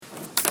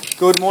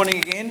Good morning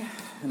again,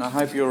 and I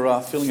hope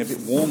you're feeling a bit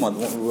warmer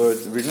than what we were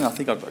originally. I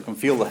think I can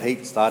feel the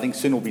heat starting.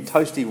 Soon we'll be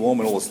toasty warm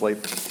and all asleep,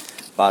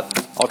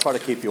 but I'll try to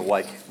keep you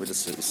awake with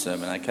this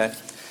sermon, okay?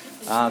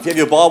 If you have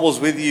your Bibles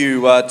with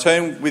you,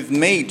 turn with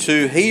me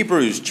to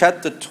Hebrews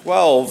chapter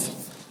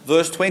 12,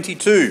 verse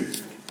 22.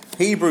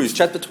 Hebrews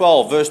chapter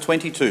 12, verse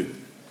 22.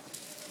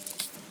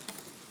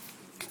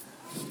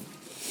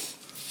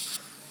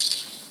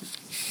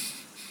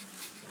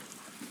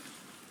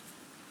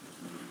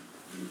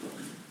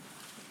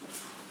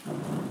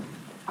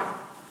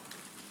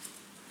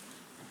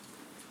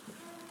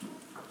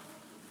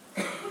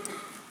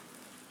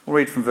 We'll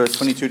read from verse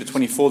 22 to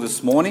 24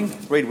 this morning.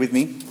 Read with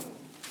me.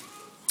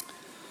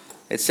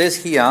 It says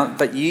here,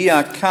 "But ye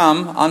are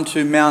come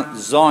unto Mount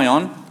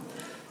Zion,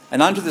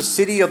 and unto the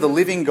city of the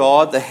living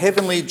God, the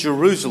heavenly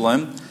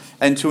Jerusalem,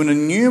 and to an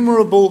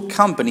innumerable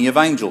company of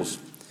angels,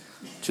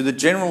 to the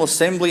general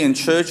assembly and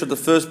church of the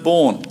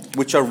firstborn,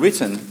 which are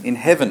written in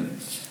heaven,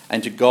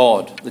 and to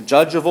God, the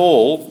judge of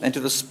all, and to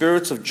the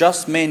spirits of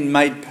just men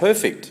made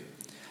perfect,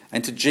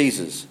 and to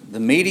Jesus, the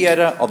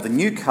mediator of the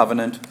new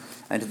covenant,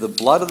 and to the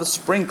blood of the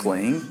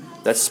sprinkling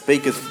that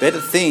speaketh better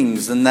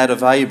things than that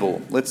of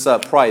Abel." Let's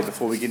pray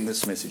before we get into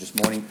this message this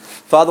morning.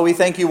 Father, we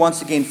thank you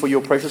once again for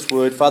your precious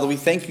word. Father, we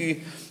thank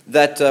you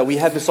that we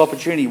have this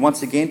opportunity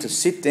once again to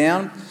sit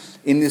down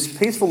in this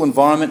peaceful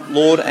environment,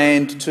 Lord,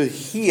 and to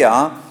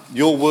hear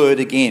your word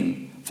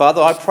again.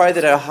 Father, I pray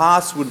that our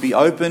hearts would be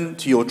open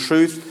to your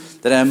truth,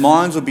 that our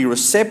minds would be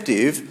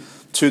receptive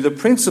to the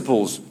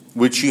principles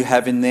which you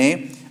have in there,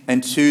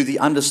 and to the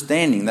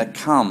understanding that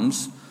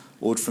comes,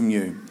 Lord, from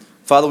you.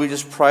 Father, we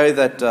just pray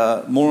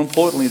that, more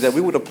importantly, that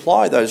we would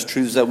apply those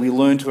truths that we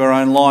learn to our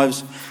own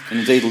lives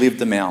and indeed live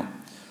them out.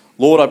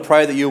 Lord, I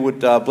pray that you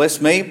would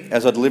bless me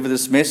as I deliver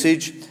this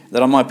message,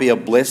 that I might be a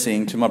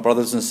blessing to my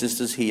brothers and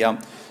sisters here.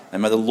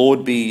 And may the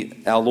Lord be,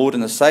 our Lord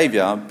and the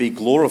Saviour, be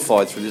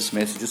glorified through this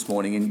message this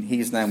morning. In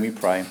his name we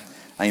pray.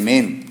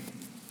 Amen.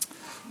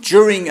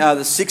 During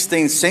the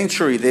 16th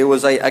century, there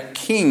was a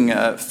king,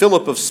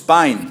 Philip of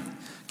Spain,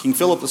 King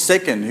Philip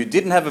II, who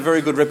didn't have a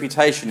very good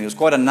reputation. He was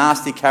quite a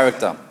nasty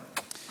character.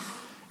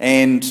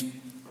 And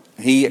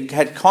he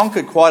had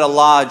conquered quite a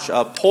large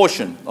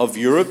portion of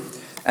Europe,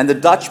 and the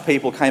Dutch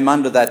people came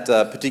under that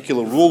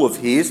particular rule of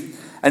his.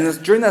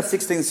 And during that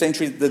 16th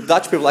century, the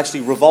Dutch people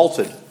actually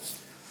revolted.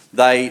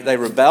 They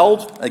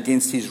rebelled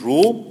against his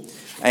rule,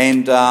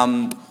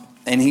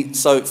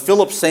 so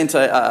Philip sent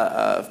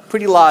a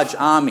pretty large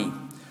army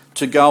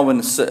to go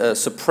and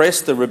suppress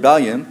the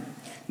rebellion.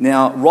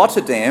 Now,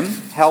 Rotterdam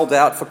held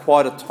out for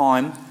quite a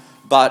time,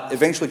 but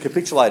eventually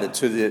capitulated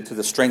to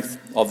the strength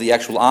of the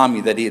actual army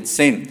that he had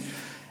sent.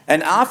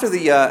 And after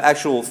the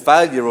actual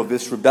failure of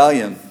this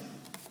rebellion,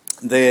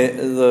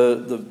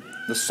 the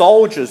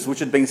soldiers which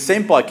had been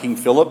sent by King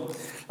Philip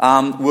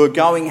were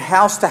going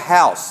house to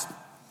house,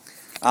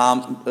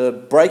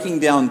 breaking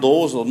down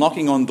doors or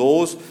knocking on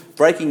doors,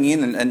 breaking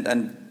in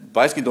and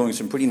basically doing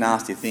some pretty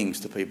nasty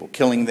things to people,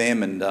 killing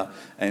them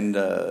and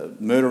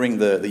murdering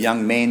the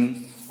young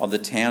men of the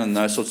town and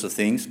those sorts of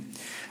things.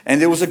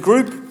 And there's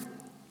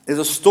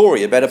a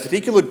story about a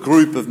particular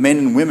group of men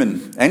and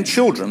women and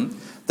children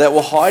that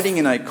were hiding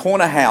in a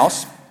corner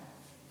house,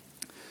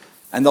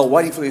 and they were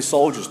waiting for these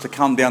soldiers to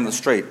come down the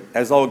street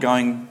as they were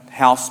going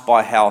house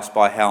by house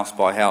by house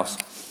by house.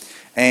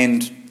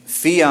 And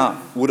fear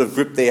would have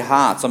gripped their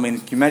hearts. I mean,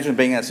 can you imagine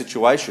being in that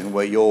situation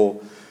where you're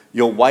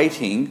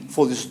waiting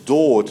for this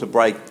door to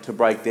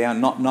break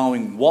down, not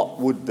knowing what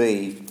would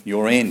be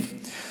your end?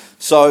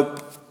 So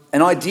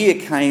an idea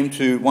came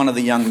to one of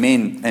the young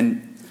men,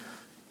 and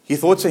he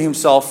thought to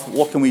himself,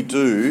 what can we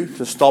do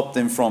to stop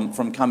them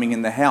from coming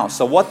in the house?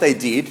 So what they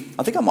did,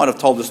 I think I might have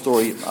told the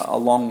story a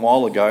long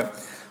while ago.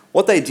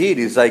 What they did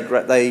is they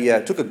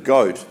took a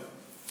goat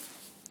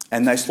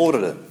and they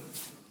slaughtered it.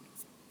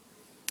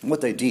 And what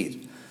they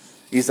did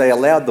is they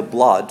allowed the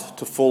blood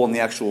to fall on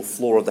the actual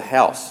floor of the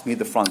house near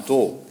the front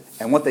door.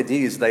 And what they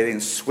did is they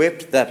then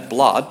swept that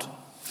blood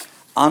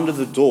under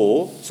the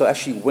door, so it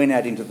actually went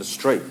out into the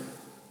street.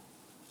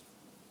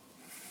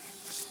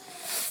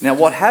 Now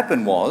what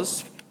happened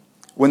was,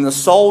 when the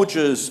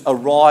soldiers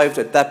arrived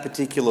at that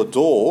particular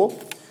door,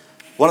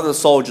 one of the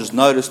soldiers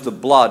noticed the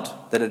blood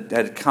that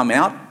had come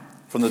out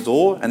from the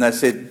door, and they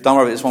said, "Don't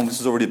worry about this one, this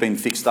has already been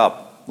fixed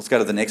up. Let's go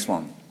to the next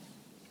one."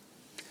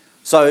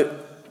 So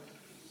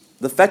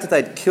the fact that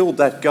they'd killed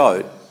that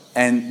goat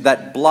and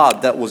that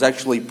blood that was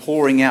actually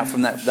pouring out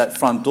from that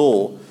front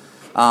door,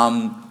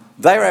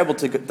 they were able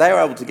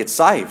to get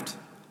saved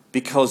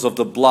because of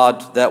the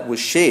blood that was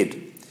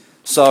shed.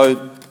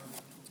 So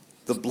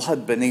the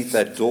blood beneath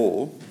that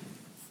door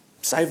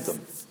saved them.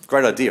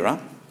 Great idea, huh?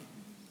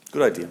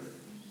 Good idea.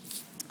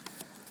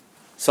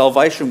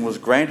 Salvation was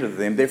granted to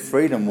them. Their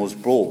freedom was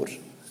bought,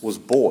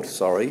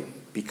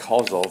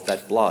 because of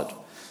that blood.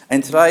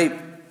 And today,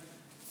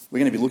 we're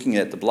going to be looking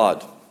at the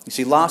blood. You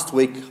see, last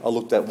week I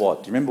looked at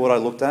what? Do you remember what I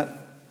looked at?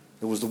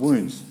 It was the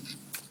wounds.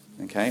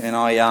 Okay,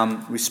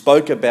 and we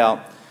spoke about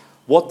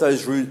what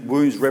those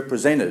wounds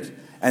represented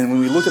And when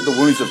we look at the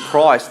wounds of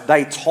Christ,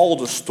 they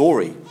told a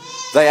story.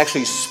 They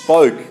actually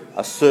spoke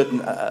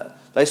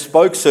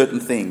certain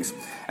things.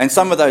 And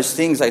some of those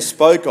things they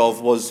spoke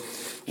of was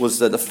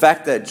the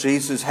fact that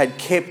Jesus had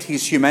kept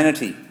his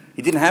humanity.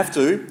 He didn't have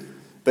to,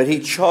 but he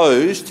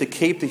chose to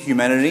keep the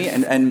humanity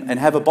and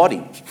have a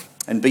body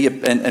and be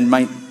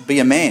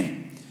a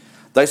man.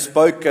 They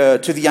spoke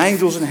to the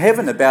angels in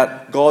heaven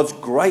about God's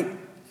great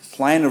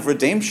plan of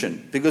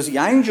redemption, because the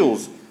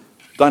angels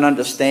don't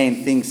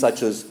understand things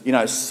such as,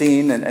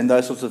 sin and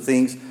those sorts of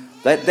things.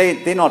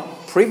 They're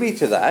not privy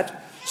to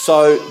that,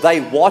 so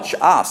they watch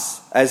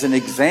us as an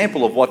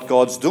example of what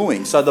God's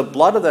doing. So the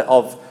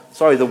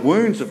the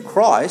wounds of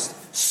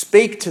Christ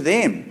speak to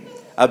them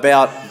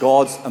about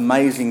God's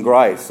amazing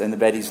grace and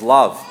about his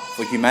love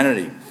for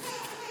humanity.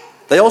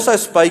 They also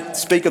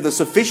speak of the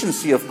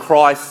sufficiency of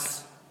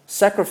Christ's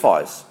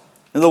sacrifice.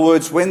 In other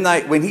words, when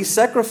his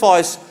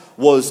sacrifice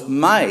was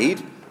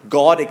made,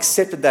 God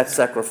accepted that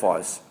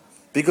sacrifice.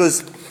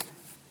 Because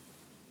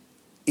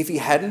if he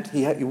hadn't,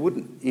 he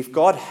wouldn't. If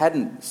God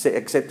hadn't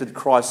accepted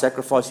Christ's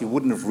sacrifice, he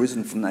wouldn't have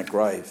risen from that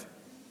grave.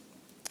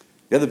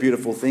 The other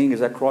beautiful thing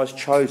is that Christ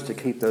chose to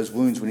keep those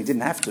wounds when he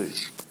didn't have to.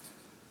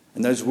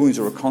 And those wounds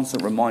are a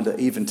constant reminder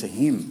even to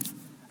him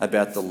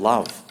about the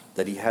love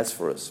that he has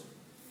for us.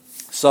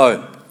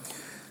 So,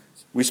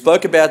 we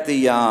spoke about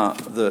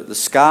the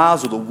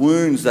scars or the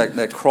wounds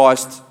that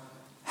Christ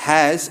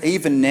has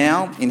even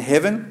now in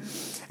heaven.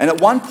 And at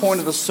one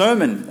point of the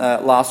sermon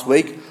last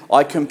week,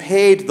 I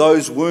compared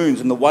those wounds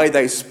and the way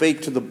they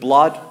speak to the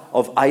blood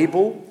of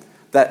Abel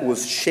that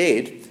was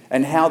shed,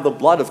 and how the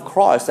blood of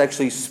Christ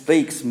actually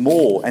speaks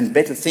more and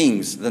better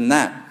things than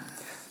that.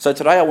 So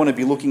today I want to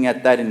be looking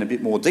at that in a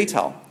bit more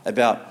detail,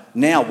 about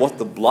now what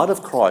the blood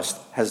of Christ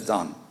has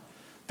done.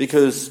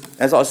 Because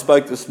as I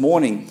spoke this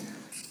morning,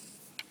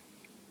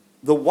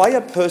 the way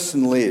a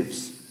person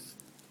lives,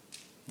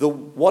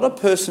 what a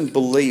person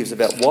believes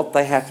about what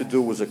they have to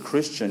do as a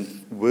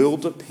Christian will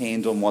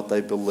depend on what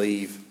they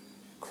believe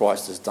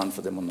Christ has done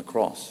for them on the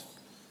cross.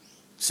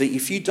 See,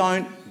 if you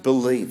don't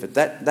believe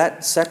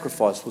that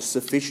sacrifice was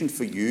sufficient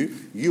for you,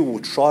 you will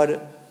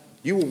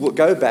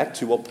go back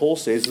to what Paul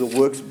says, the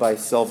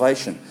works-based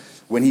salvation,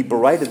 when he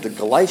berated the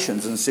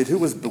Galatians and said, "Who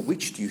has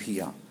bewitched you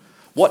here?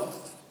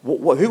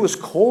 Who has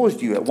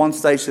caused you at one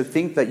stage to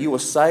think that you are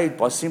saved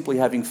by simply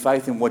having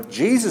faith in what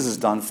Jesus has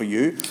done for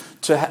you,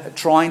 to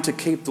trying to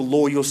keep the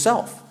law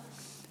yourself?"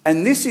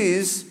 And this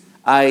is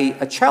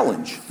a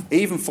challenge,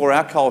 even for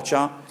our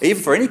culture,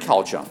 even for any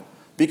culture,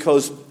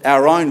 because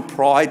our own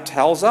pride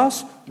tells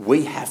us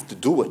we have to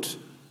do it.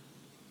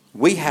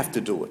 We have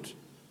to do it.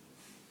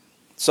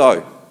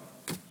 So,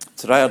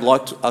 today I'd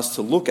like us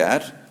to look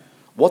at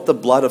what the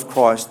blood of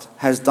Christ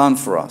has done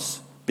for us,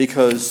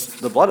 because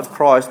the blood of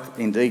Christ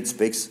indeed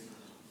speaks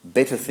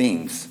better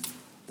things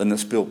than the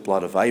spilt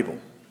blood of Abel.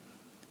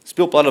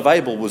 Spilt blood of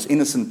Abel was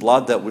innocent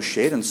blood that was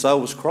shed, and so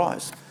was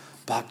Christ.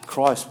 But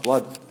Christ's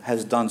blood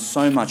has done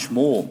so much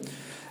more.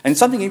 And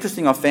something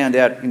interesting I found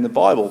out in the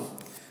Bible,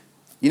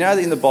 you know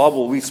that in the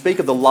Bible we speak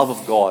of the love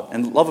of God,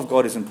 and the love of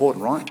God is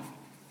important, right?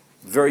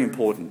 Very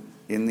important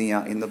in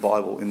the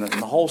Bible. In the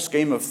whole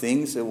scheme of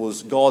things, it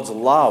was God's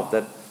love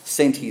that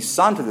sent his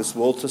Son to this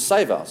world to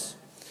save us.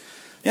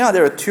 You know,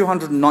 there are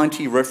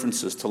 290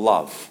 references to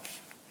love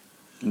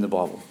in the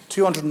Bible.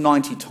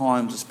 290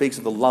 times it speaks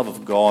of the love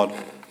of God,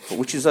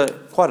 which is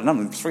quite a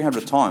number,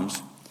 300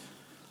 times.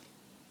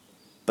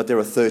 But there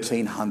are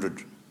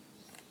 1,300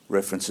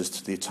 references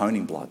to the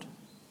atoning blood.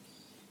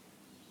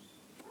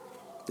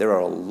 There are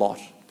a lot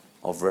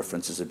of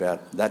references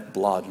about that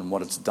blood and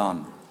what it's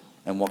done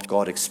and what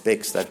God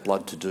expects that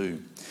blood to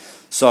do.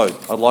 So,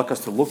 I'd like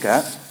us to look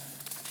at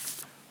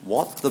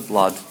what the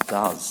blood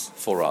does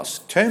for us.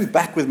 Turn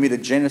back with me to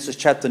Genesis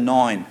chapter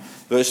 9,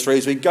 verse 3,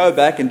 as we go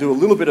back and do a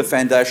little bit of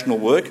foundational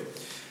work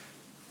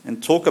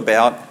and talk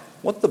about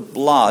what the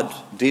blood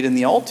did in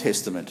the Old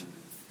Testament.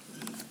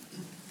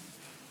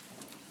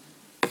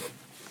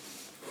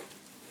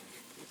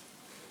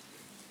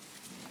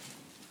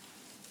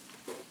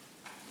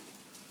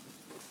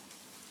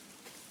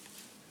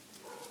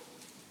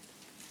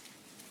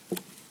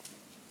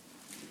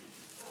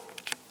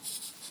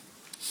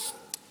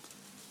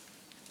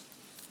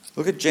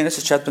 Look at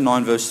Genesis chapter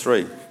 9, verse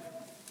 3.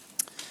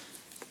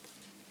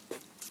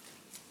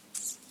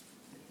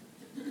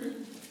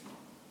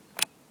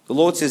 The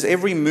Lord says,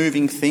 "Every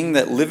moving thing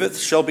that liveth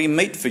shall be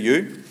meat for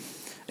you,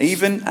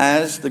 even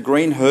as the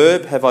green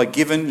herb have I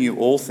given you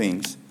all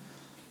things.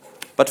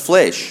 But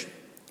flesh,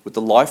 with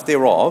the life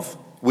thereof,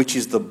 which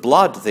is the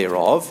blood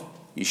thereof,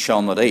 ye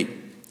shall not eat.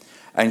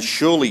 And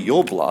surely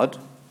your blood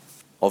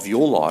of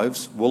your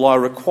lives will I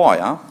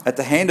require. At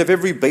the hand of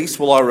every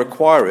beast will I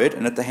require it,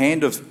 and at the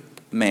hand of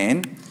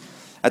man,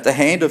 at the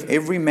hand of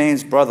every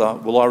man's brother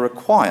will I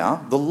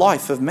require the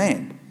life of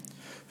man.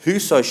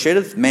 Whoso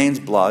sheddeth man's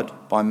blood,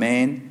 by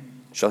man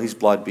shall his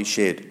blood be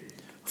shed.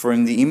 For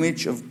in the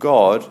image of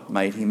God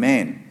made he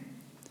man.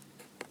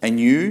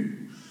 And you,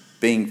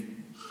 be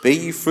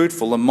ye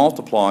fruitful and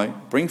multiply,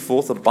 bring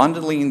forth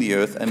abundantly in the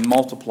earth and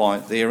multiply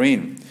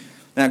therein."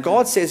 Now,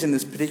 God says in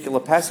this particular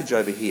passage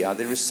over here,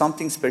 there is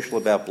something special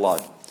about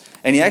blood.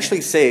 And he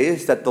actually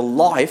says that the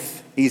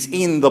life is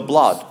in the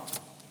blood.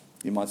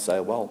 You might say,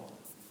 well,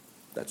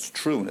 that's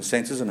true in a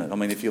sense, isn't it? I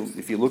mean, if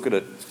you look at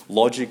it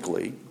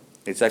logically,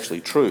 it's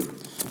actually true.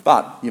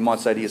 But you might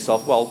say to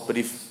yourself, well, but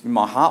if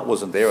my heart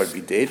wasn't there, I'd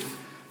be dead.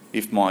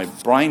 If my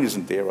brain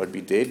isn't there, I'd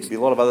be dead. There'd be a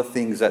lot of other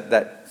things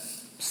that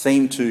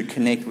seem to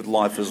connect with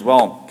life as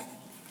well.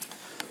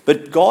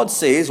 But God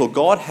says, or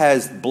God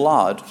has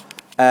blood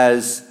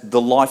as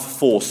the life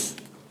force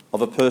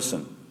of a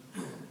person.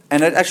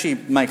 And it actually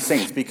makes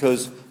sense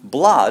because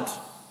blood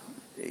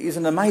is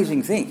an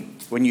amazing thing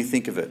when you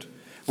think of it.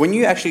 When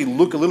you actually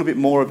look a little bit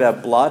more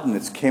about blood and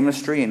its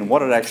chemistry and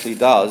what it actually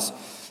does,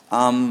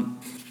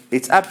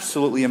 it's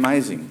absolutely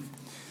amazing.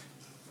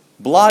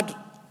 Blood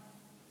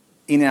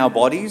in our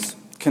bodies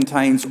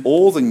contains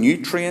all the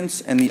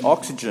nutrients and the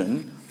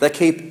oxygen that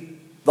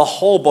keep the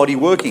whole body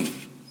working.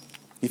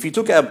 If you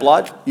took our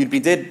blood, you'd be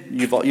dead.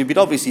 You'd be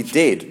obviously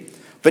dead.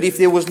 But if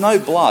there was no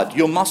blood,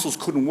 your muscles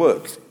couldn't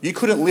work. You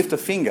couldn't lift a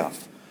finger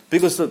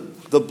because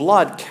the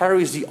blood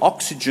carries the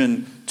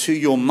oxygen to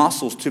your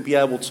muscles to be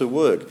able to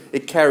work.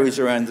 It carries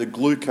around the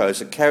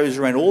glucose. It carries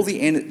around all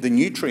the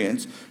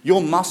nutrients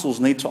your muscles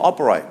need to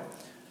operate.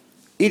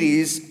 It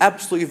is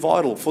absolutely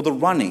vital for the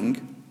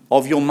running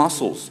of your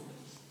muscles.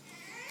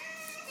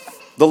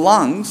 The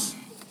lungs,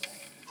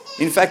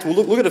 in fact, we'll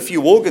look at a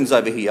few organs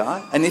over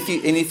here, and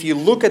if you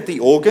look at the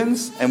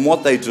organs and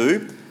what they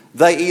do,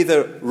 they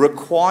either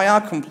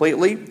require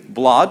completely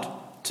blood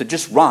to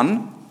just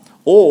run,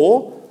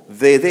 or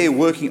they're there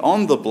working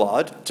on the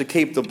blood to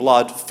keep the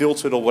blood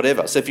filtered or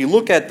whatever. So if you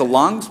look at the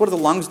lungs, what do the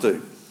lungs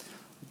do?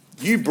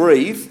 You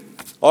breathe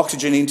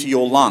oxygen into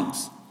your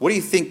lungs. Where do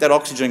you think that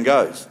oxygen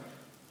goes?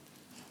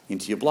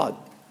 Into your blood.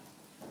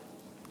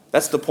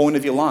 That's the point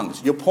of your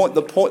lungs.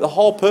 The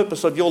whole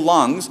purpose of your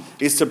lungs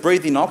is to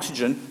breathe in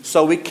oxygen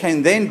so it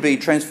can then be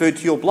transferred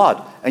to your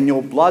blood, and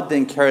your blood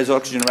then carries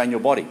oxygen around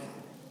your body.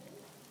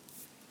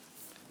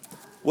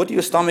 What do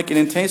your stomach and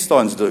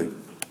intestines do?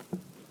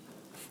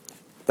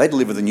 They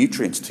deliver the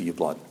nutrients to your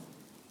blood.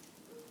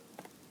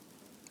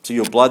 So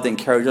your blood then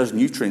carries those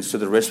nutrients to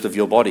the rest of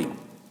your body.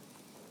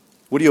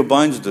 What do your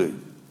bones do?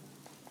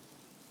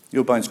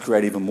 Your bones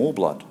create even more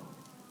blood.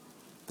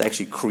 They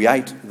actually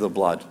create the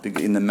blood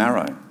in the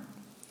marrow.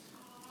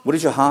 What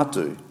does your heart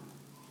do?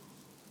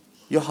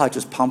 Your heart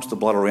just pumps the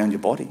blood around your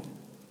body.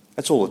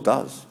 That's all it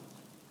does.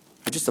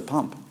 It's just a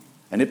pump.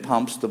 And it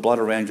pumps the blood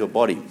around your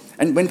body.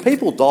 And when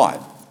people die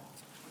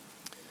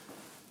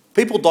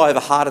of a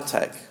heart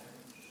attack,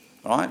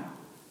 right?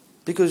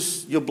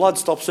 Because your blood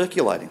stops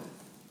circulating.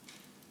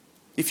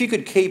 If you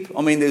could keep,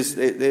 when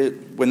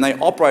they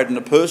operate on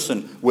a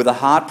person with a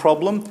heart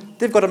problem,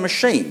 they've got a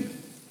machine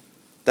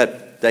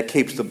that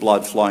keeps the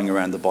blood flowing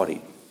around the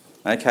body.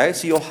 Okay,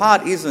 so your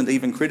heart isn't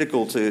even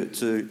critical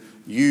to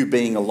you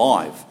being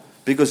alive,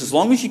 because as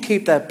long as you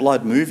keep that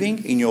blood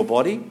moving in your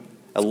body,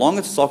 as long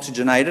as it's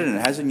oxygenated and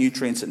it has the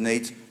nutrients it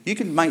needs, you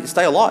can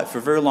stay alive for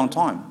a very long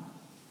time.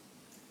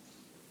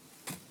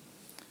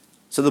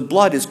 So the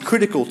blood is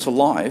critical to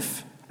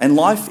life, and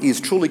life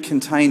is truly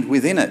contained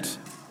within it.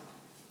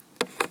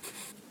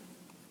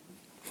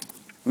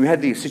 We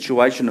had the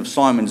situation of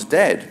Simon's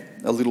dad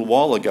a little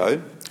while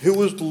ago, who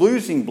was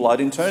losing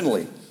blood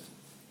internally.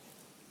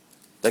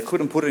 They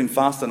couldn't put it in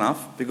fast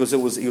enough because he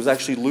was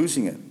actually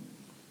losing it.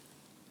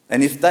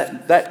 And if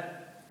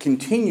that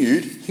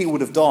continued, he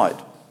would have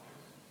died.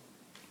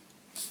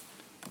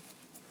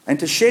 And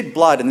to shed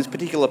blood in this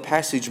particular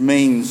passage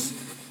means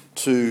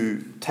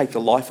to take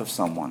the life of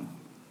someone.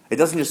 It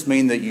doesn't just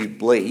mean that you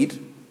bleed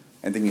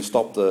and then you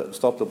stop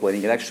the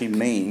bleeding. It actually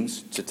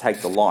means to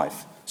take the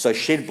life. So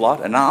shed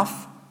blood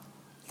enough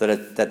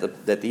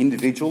that the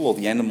individual or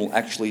the animal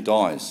actually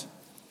dies.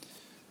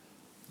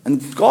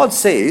 And God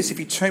says, if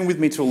you turn with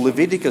me to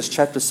Leviticus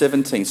chapter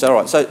 17,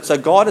 so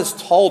God has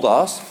told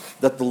us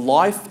that the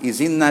life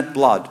is in that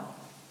blood.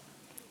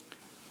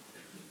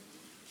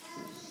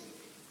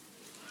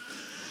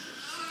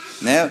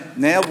 Now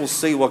we'll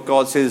see what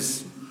God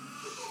says,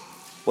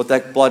 what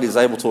that blood is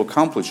able to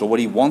accomplish, or what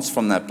he wants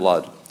from that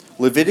blood.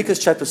 Leviticus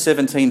chapter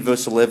 17,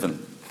 verse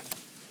 11.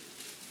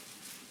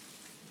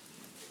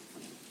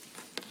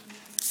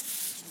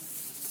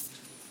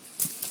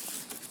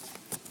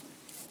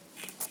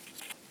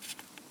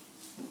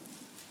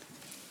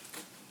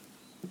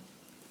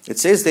 It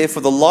says there,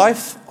 for the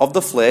life of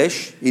the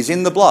flesh is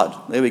in the blood.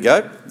 There we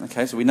go.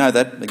 Okay, so we know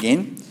that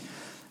again.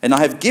 And I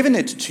have given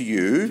it to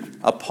you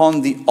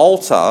upon the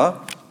altar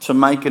to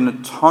make an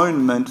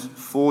atonement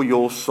for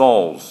your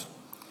souls.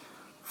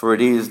 For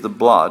it is the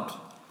blood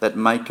that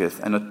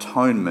maketh an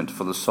atonement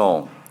for the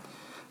soul.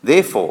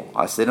 Therefore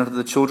I said unto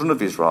the children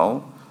of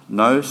Israel,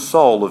 no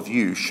soul of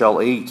you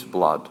shall eat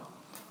blood,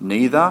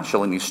 neither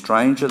shall any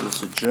stranger that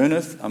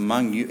sojourneth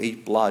among you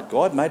eat blood.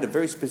 God made a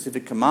very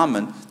specific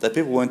commandment that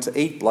people weren't to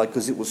eat blood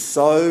because it was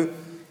so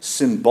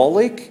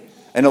symbolic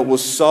and it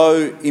was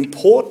so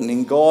important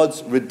in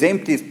God's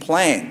redemptive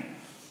plan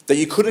that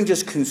you couldn't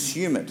just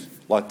consume it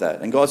like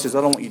that. And God says,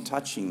 I don't want you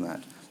touching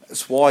that.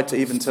 That's why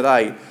even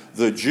today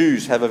the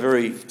Jews have a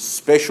very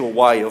special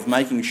way of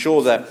making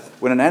sure that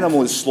when an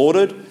animal is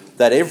slaughtered,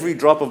 that every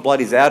drop of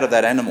blood is out of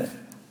that animal,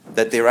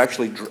 that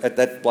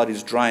that blood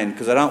is drained,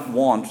 because they don't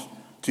want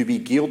to be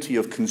guilty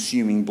of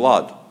consuming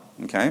blood.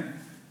 Okay?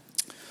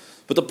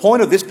 But the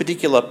point of this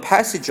particular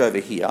passage over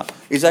here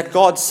is that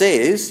God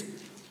says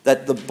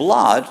that the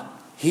blood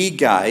he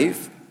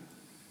gave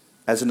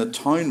as an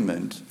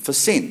atonement for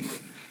sin.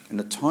 An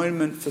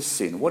atonement for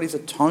sin. What is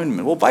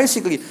atonement? Well,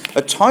 basically,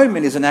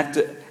 atonement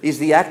is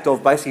the act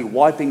of basically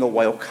wiping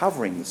away or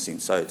covering the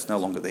sin, so it's no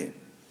longer there.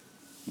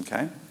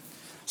 Okay?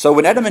 So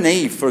when Adam and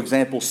Eve, for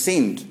example,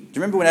 sinned, do you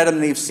remember when Adam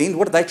and Eve sinned?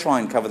 What did they try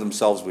and cover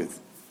themselves with?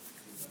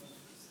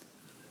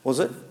 Was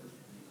it?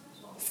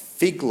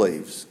 Fig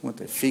leaves. Weren't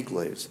they? Fig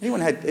leaves.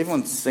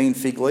 Everyone seen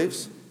fig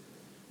leaves?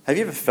 Have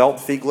you ever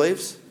felt fig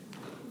leaves?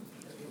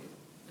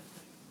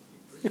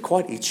 They're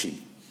quite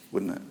itchy,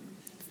 wouldn't it?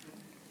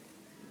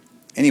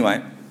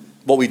 Anyway,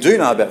 what we do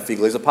know about fig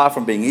leaves, apart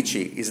from being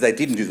itchy, is they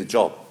didn't do the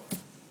job.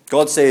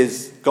 God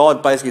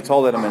basically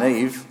told Adam and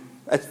Eve,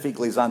 that fig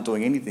leaves aren't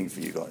doing anything for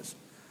you guys.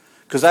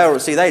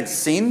 Because they'd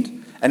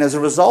sinned, and as a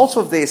result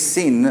of their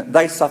sin,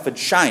 they suffered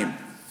shame,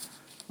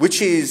 which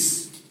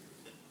is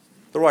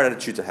the right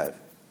attitude to have.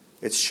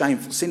 It's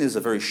shameful. Sin is a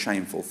very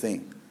shameful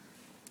thing.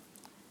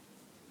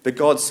 But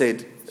God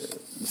said,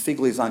 the fig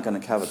leaves aren't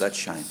going to cover that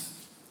shame.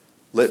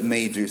 Let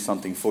me do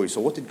something for you. So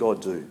what did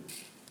God do?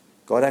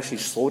 God actually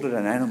slaughtered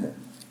an animal.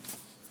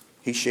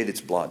 He shed its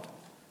blood.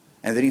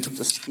 And then he took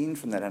the skin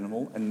from that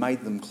animal and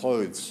made them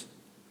clothes.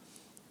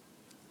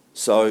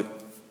 So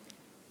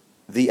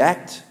the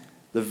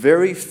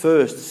very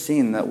first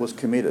sin that was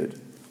committed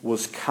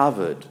was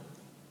covered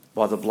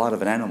by the blood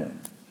of an animal.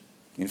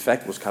 In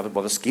fact, was covered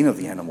by the skin of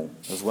the animal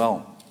as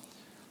well.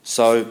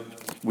 So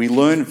we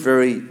learn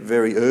very,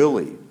 very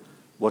early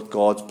what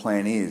God's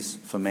plan is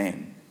for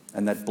man.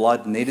 And that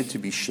blood needed to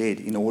be shed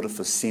in order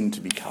for sin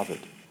to be covered.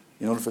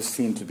 In order for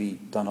sin to be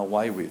done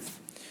away with.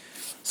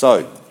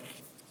 So,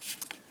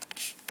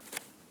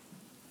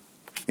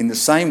 in the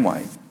same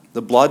way,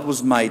 the blood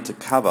was made to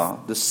cover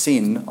the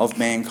sin of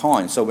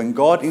mankind. So when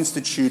God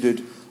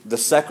instituted the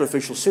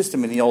sacrificial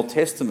system in the Old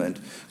Testament,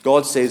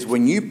 God says,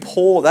 when you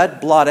pour that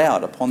blood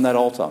out upon that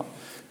altar,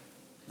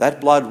 that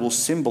blood will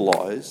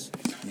symbolise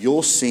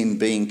your sin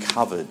being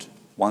covered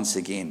once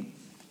again.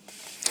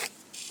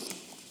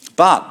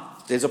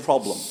 But there's a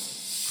problem.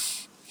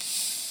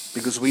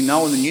 Because we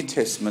know in the New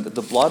Testament that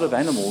the blood of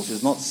animals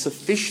is not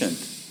sufficient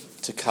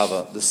to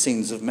cover the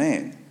sins of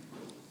man.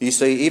 You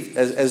see,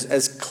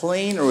 as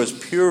clean or as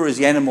pure as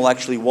the animal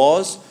actually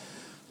was,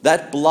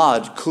 that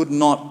blood could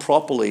not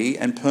properly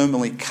and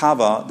permanently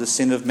cover the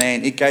sin of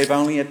man. It gave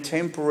only a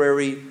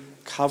temporary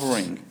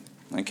covering.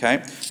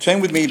 Okay?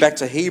 Turn with me back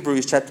to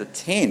Hebrews chapter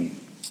 10,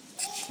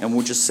 and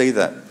we'll just see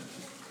that.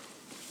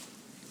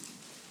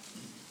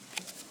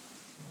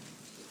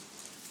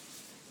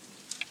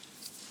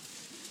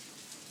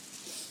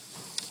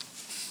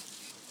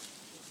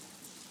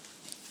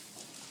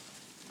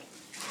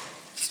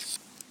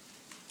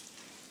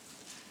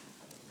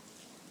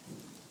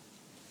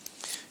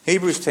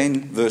 Hebrews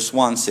 10 verse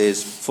 1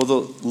 says, "For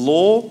the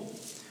law,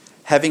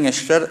 having a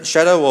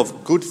shadow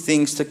of good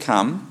things to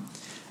come,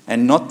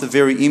 and not the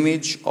very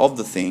image of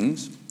the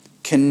things,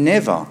 can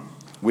never,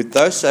 with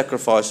those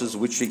sacrifices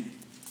which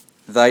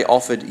they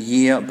offered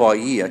year by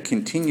year,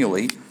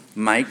 continually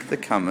make the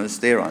comers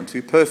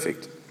thereunto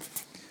perfect.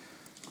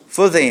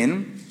 For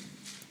then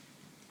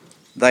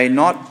they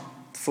would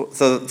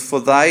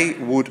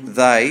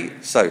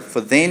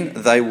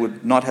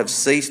not have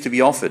ceased to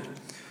be offered,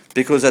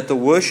 because that the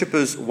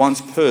worshippers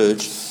once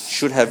purged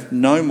should have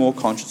no more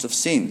conscience of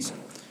sins.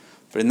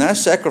 But in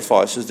those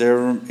sacrifices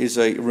there is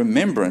a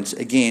remembrance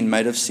again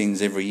made of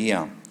sins every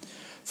year.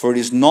 For it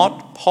is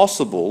not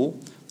possible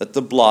that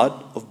the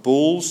blood of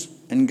bulls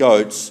and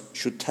goats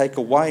should take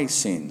away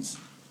sins."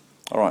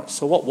 All right,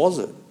 so what was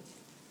it?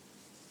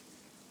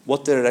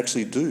 What did it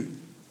actually do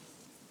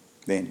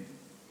then?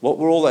 What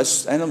were all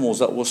those animals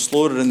that were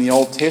slaughtered in the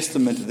Old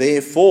Testament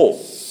there for?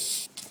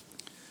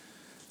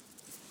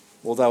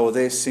 Well, they were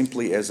there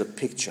simply as a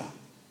picture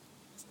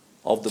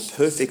of the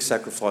perfect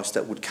sacrifice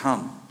that would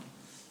come,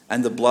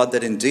 and the blood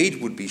that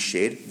indeed would be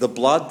shed, the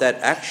blood that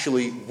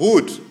actually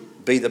would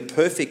be the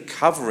perfect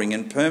covering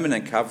and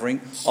permanent covering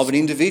of an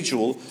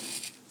individual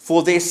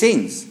for their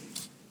sins.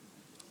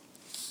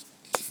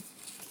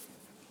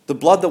 The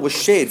blood that was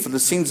shed for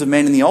the sins of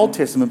man in the Old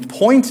Testament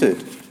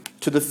pointed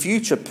to the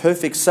future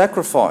perfect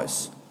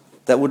sacrifice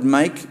that would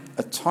make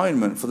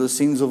atonement for the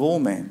sins of all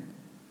men.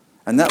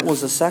 And that was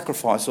the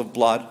sacrifice of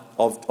blood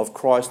of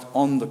Christ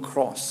on the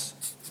cross.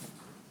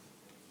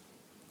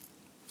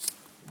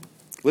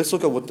 Let's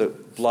look at what the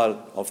blood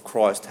of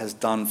Christ has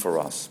done for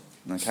us.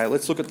 Okay,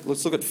 let's look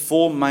at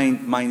four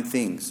main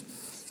things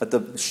that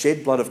the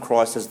shed blood of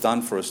Christ has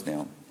done for us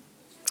now.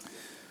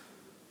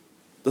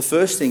 The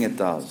first thing it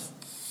does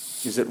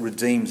is it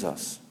redeems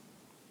us.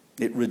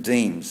 It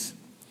redeems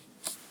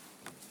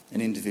an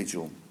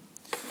individual.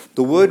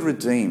 The word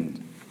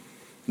redeemed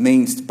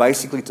means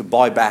basically to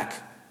buy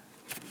back.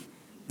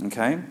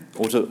 okay,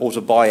 or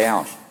to buy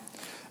out.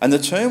 And the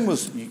term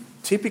was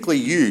typically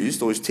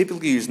used, or is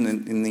typically used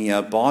in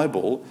the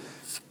Bible,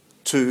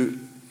 to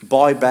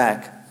buy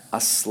back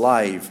a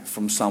slave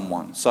from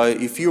someone. So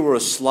if you were a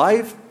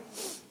slave,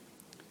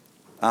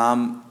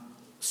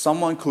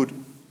 someone could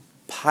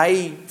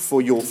pay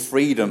for your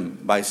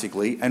freedom,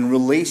 basically, and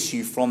release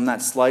you from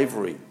that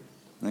slavery,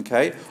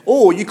 okay?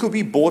 Or you could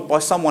be bought by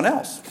someone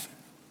else.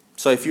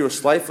 So if you're a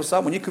slave for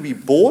someone, you could be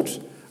bought,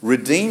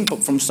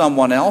 redeemed from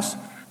someone else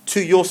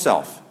to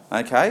yourself,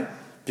 okay?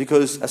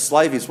 Because a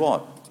slave is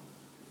what?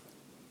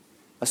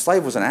 A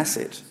slave was an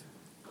asset,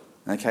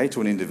 okay,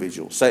 to an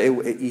individual. So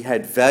it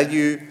had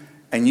value,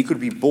 and you could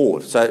be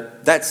bought. So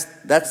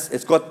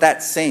it's got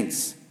that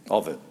sense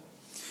of it.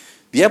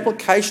 The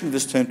application of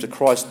this term to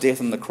Christ's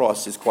death on the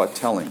cross is quite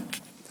telling.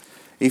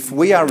 If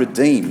we are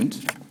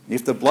redeemed,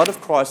 if the blood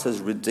of Christ has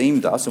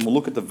redeemed us, and we'll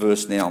look at the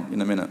verse now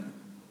in a minute,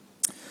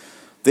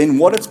 then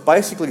what it's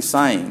basically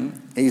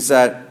saying is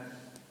that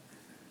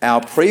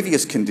our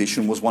previous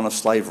condition was one of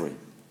slavery.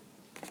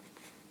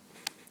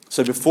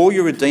 So before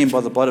you're redeemed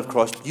by the blood of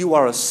Christ, you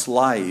are a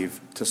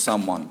slave to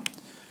someone.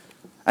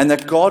 And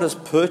that God has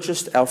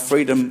purchased our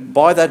freedom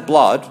by that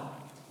blood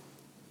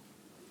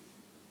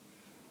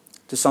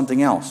to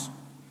something else.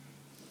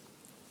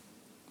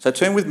 So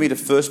turn with me to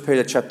 1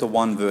 Peter chapter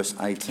 1, verse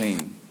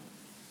 18.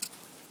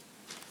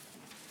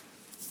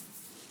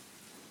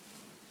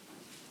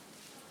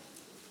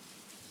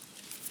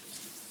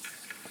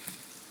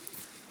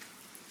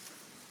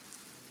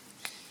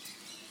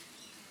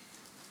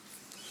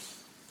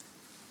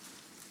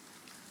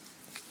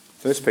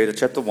 First Peter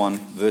chapter 1,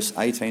 verse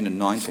 18 and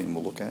 19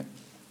 we'll look at.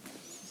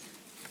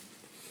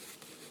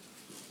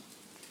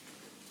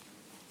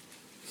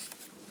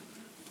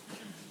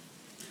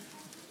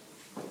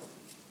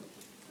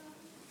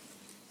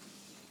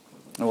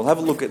 And we'll have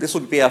a look at, this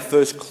will be our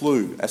first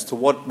clue as to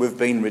what we've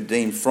been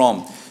redeemed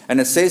from.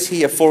 And it says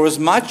here, "For as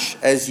much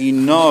as ye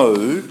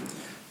know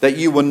that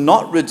you were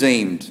not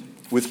redeemed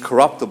with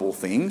corruptible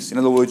things," in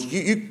other words,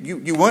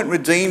 you weren't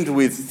redeemed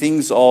with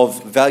things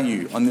of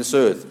value on this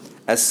earth,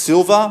 "as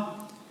silver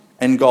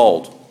and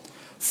gold,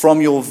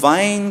 from your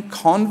vain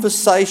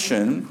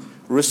conversation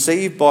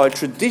received by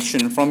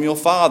tradition from your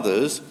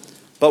fathers,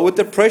 but with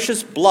the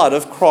precious blood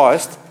of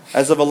Christ,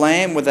 as of a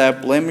lamb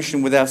without blemish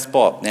and without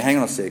spot." Now hang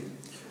on a sec.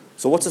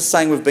 So what's it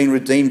saying we've been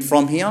redeemed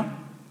from here?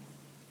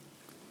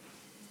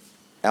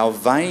 Our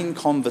vain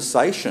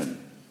conversation.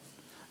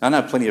 I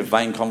know plenty of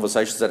vain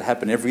conversations that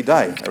happen every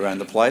day around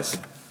the place.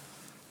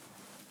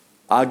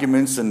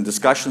 Arguments and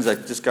discussions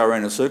that just go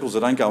around in circles that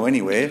don't go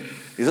anywhere.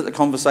 Is that the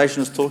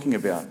conversation it's talking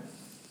about?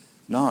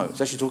 No,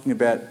 it's actually talking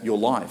about your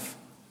life,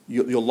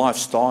 your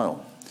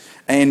lifestyle.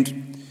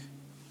 And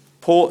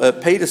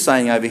Peter's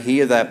saying over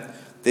here that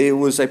there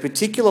was a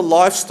particular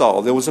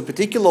lifestyle, there was a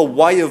particular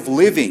way of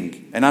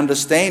living and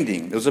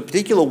understanding, there was a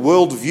particular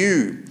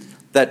worldview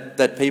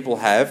that people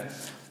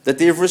have that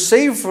they've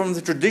received from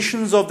the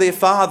traditions of their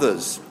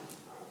fathers,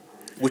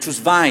 which was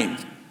vain.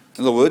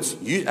 In other words,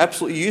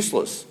 absolutely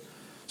useless.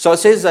 So it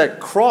says that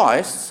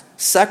Christ's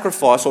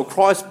sacrifice or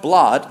Christ's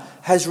blood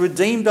has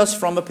redeemed us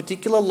from a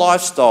particular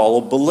lifestyle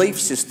or belief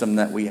system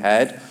that we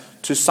had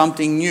to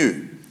something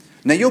new.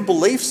 Now your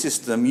belief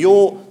system,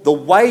 the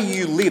way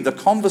you live, the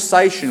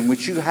conversation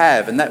which you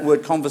have, and that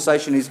word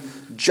conversation is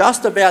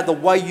just about the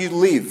way you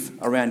live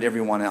around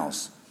everyone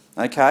else,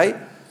 okay,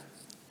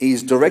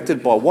 is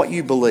directed by what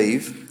you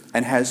believe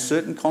and has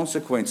certain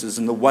consequences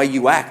in the way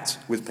you act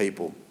with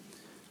people.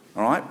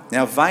 All right?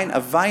 Now a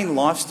vain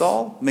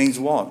lifestyle means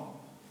what?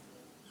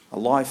 A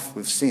life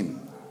with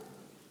sin.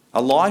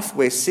 A life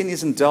where sin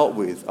isn't dealt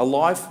with. A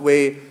life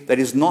that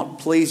is not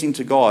pleasing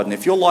to God. And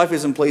if your life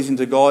isn't pleasing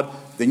to God,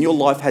 then your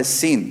life has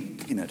sin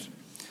in it.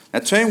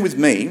 Now turn with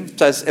me.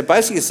 So it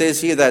basically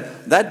says here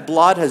that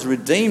blood has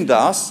redeemed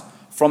us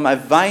from a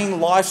vain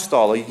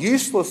lifestyle, a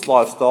useless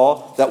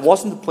lifestyle that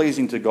wasn't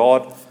pleasing to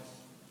God,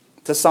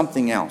 to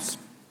something else.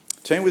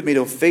 Turn with me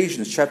to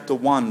Ephesians chapter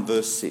 1,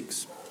 verse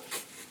 6.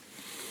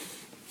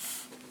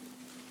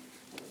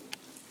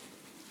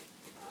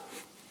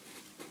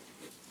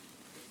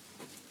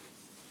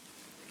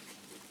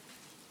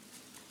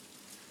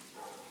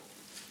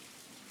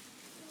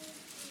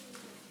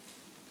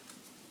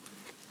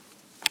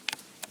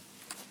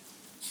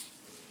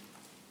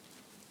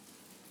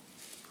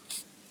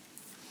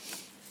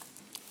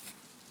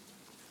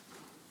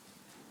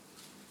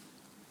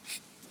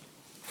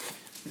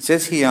 It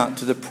says here,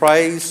 "To the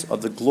praise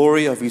of the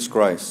glory of his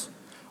grace,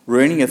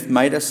 wherein he hath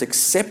made us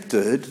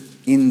accepted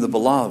in the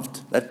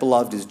beloved." That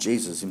beloved is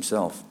Jesus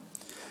himself.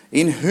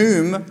 "In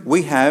whom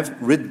we have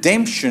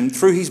redemption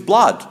through his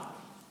blood."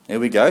 There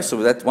we go. So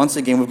that once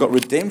again, we've got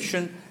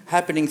redemption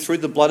happening through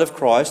the blood of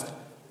Christ,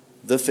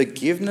 "the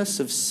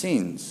forgiveness of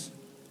sins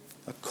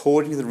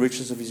according to the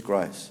riches of his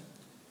grace."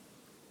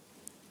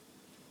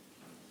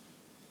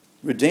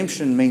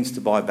 Redemption means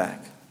to buy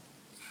back.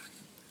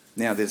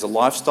 Now there's a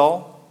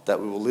lifestyle that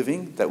we were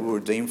living, that we were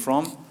redeemed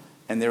from,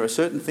 And there are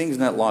certain things in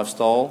that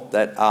lifestyle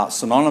that are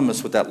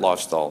synonymous with that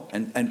lifestyle.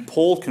 And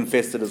Paul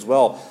confessed it as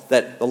well,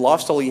 that the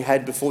lifestyle he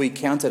had before he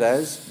counted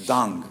as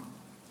dung.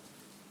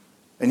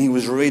 And he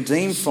was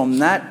redeemed from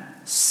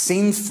that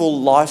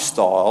sinful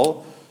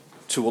lifestyle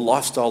to a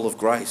lifestyle of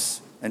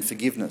grace and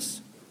forgiveness.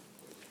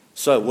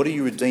 So what are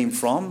you redeemed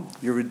from?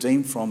 You're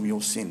redeemed from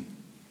your sin.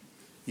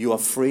 You are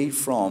free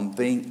from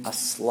being a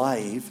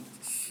slave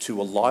to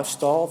a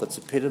lifestyle that's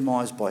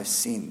epitomised by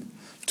sin,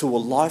 to a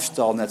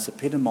lifestyle that's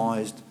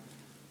epitomised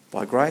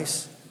by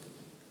grace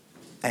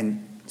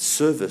and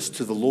service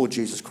to the Lord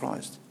Jesus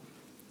Christ.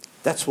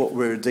 That's what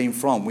we're redeemed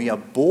from. We are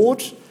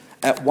bought.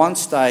 At one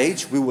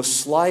stage, we were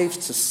slaves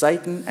to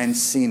Satan and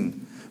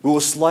sin. We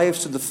were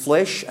slaves to the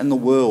flesh and the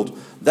world.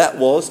 That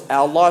was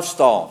our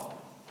lifestyle.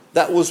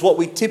 That was what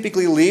we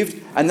typically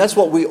lived, and that's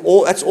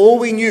all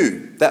we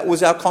knew. That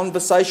was our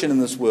conversation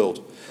in this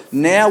world.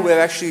 Now we're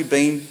actually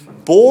being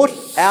bought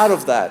out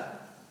of that.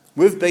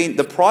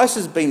 The price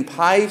has been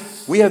paid.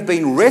 We have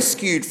been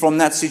rescued from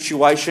that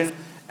situation,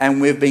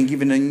 and we've been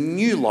given a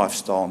new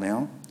lifestyle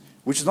now,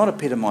 which is not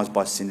epitomised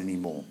by sin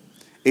anymore.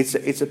 It's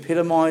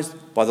epitomised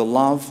by the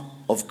love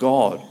of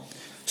God.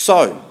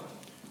 So,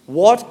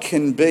 what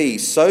can be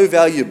so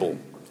valuable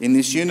in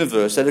this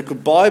universe that it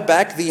could buy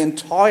back the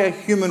entire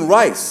human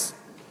race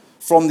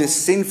from this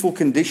sinful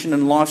condition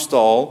and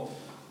lifestyle?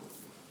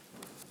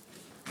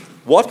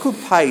 What could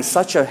pay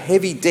such a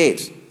heavy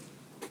debt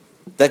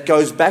that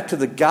goes back to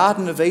the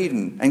Garden of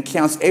Eden and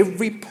counts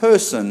every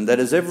person that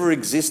has ever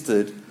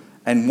existed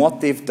and what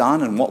they've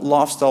done and what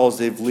lifestyles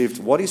they've lived?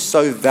 What is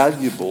so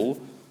valuable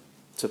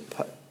to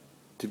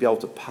be able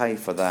to pay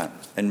for that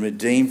and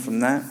redeem from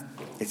that?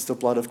 It's the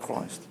blood of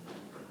Christ.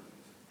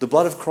 The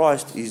blood of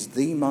Christ is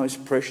the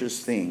most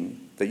precious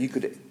thing that you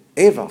could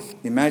ever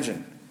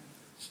imagine.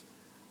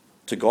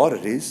 To God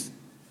it is,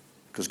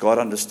 because God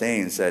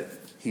understands that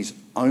His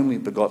only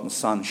begotten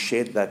Son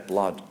shed that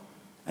blood,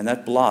 and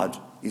that blood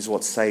is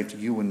what saved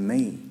you and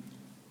me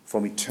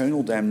from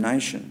eternal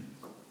damnation.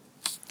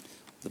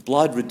 The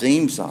blood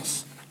redeems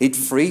us. It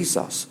frees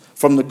us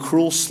from the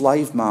cruel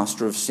slave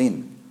master of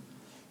sin.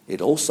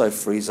 It also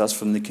frees us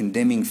from the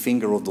condemning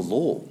finger of the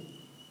law.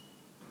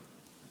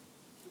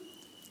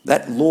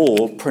 That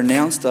law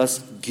pronounced us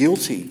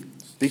guilty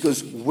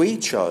because we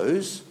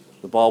chose,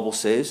 the Bible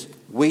says,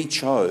 we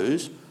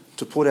chose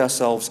to put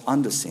ourselves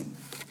under sin,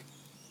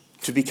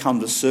 to become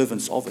the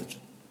servants of it.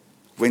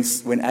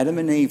 When Adam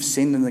and Eve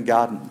sinned in the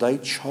garden, they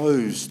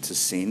chose to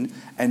sin,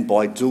 and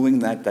by doing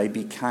that, they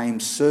became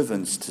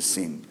servants to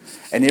sin.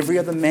 And every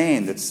other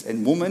man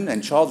and woman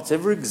and child that's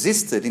ever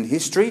existed in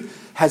history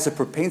has a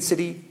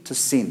propensity to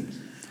sin.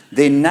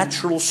 Their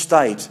natural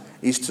state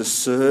is to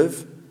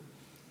serve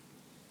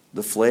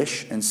the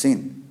flesh and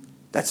sin.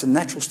 That's a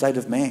natural state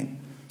of man.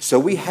 So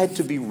we had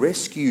to be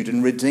rescued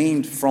and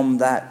redeemed from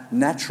that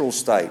natural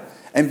state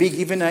and be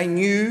given a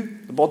new,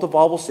 what the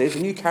Bible says, a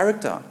new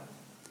character,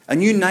 a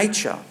new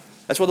nature.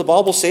 That's what the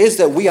Bible says,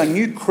 that we are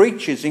new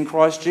creatures in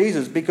Christ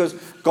Jesus, because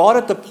God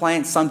had to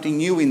plant something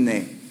new in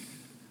there.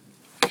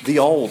 The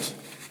old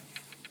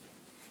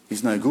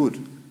is no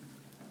good.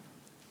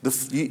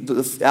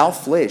 Our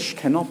flesh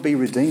cannot be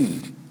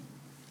redeemed.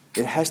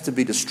 It has to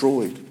be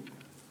destroyed.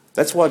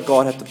 That's why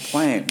God had to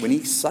plant. When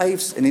He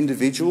saves an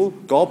individual,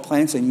 God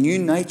plants a new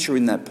nature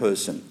in that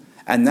person.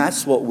 And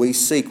that's what we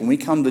seek. When we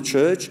come to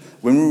church,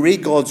 when we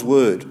read God's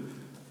Word,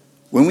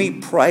 when we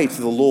pray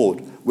to the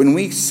Lord, when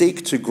we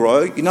seek to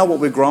grow, you know what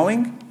we're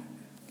growing?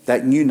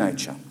 That new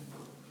nature.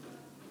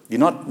 You're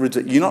not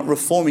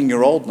reforming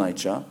your old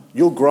nature,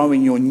 you're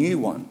growing your new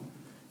one.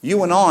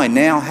 You and I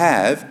now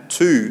have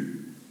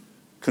two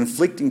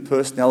conflicting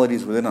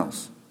personalities within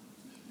us.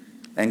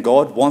 And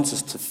God wants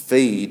us to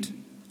feed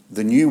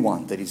the new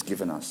one that He's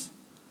given us.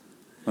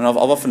 And I've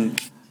often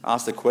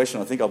asked the question,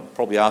 I think I've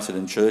probably asked it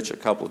in church a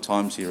couple of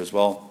times here as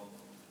well,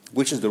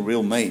 which is the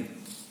real me?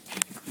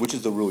 Which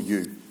is the real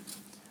you?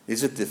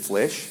 Is it the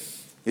flesh?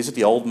 Is it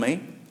the old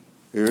me?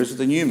 Or is it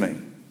the new me?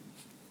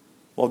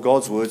 Well,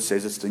 God's Word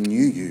says it's the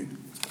new you.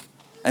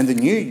 And the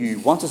new you,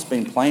 once it's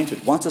been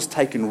planted, once it's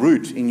taken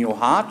root in your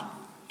heart,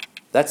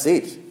 that's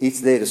it. It's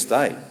there to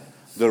stay.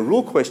 The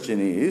real question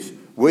is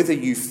whether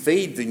you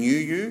feed the new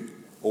you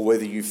or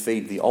whether you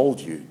feed the old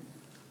you.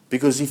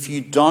 Because if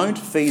you don't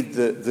feed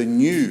the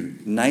new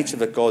nature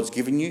that God's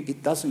given you,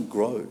 it doesn't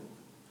grow.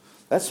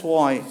 That's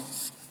why,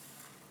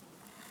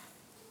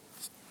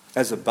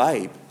 as a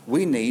babe,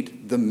 we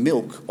need the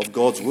milk of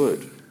God's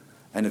Word.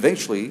 And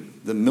eventually,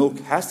 the milk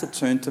has to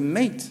turn to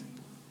meat.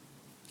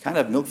 You can't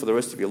have milk for the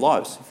rest of your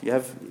lives.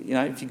 If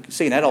you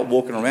see an adult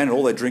walking around and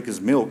all they drink is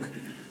milk,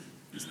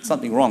 there's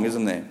something wrong,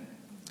 isn't there?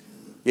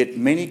 Yet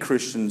many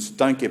Christians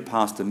don't get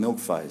past the milk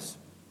phase.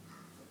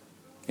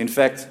 In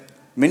fact,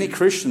 many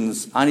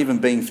Christians aren't even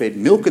being fed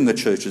milk in the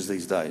churches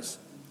these days.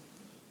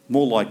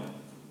 More like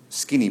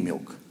skinny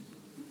milk.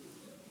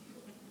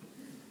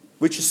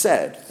 Which is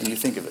sad when you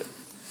think of it.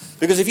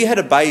 Because if you had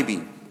a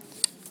baby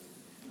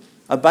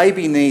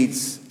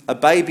needs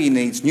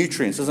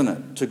nutrients, doesn't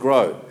it, to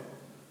grow.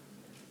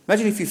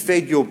 Imagine if you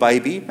fed your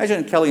baby.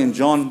 Imagine Kelly and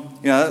John,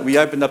 we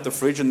opened up the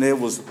fridge and there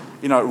was,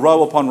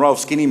 row upon row of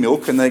skinny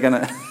milk, and they're going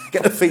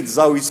to feed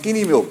Zoe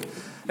skinny milk.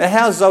 Now,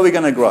 how's Zoe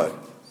going to grow?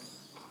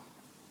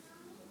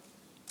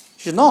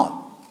 She's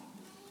not.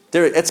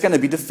 It's going to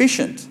be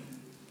deficient.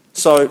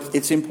 So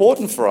it's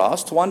important for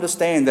us to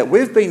understand that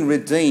we've been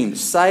redeemed,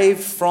 saved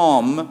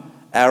from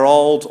our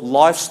old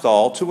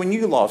lifestyle to a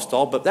new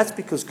lifestyle, but that's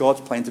because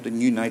God's planted a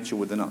new nature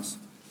within us.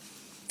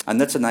 And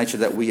that's a nature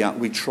that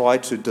we try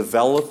to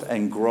develop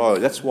and grow.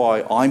 That's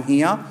why I'm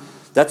here.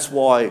 That's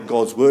why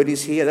God's word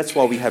is here. That's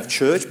why we have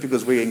church,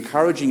 because we're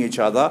encouraging each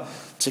other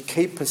to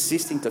keep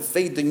persisting to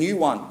feed the new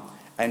one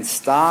and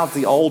starve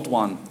the old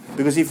one.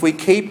 Because if we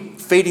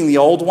keep feeding the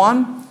old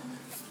one,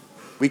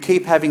 we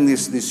keep having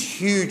this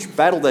huge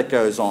battle that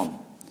goes on.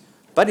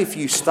 But if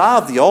you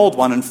starve the old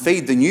one and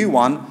feed the new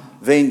one,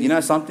 then you know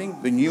something?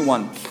 The new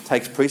one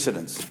takes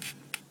precedence.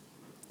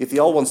 If the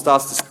old one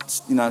starts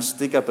to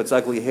stick up its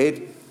ugly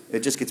head,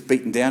 it just gets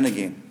beaten down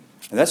again.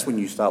 And that's when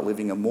you start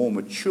living a more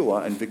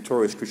mature and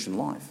victorious Christian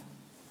life.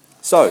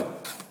 So,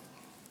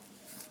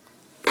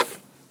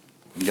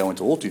 we can go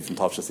into all different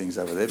types of things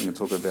over there. We can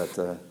talk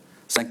about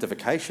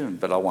sanctification,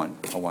 but I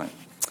won't.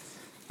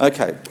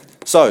 Okay,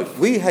 so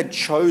we had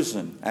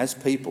chosen as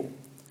people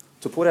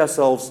to put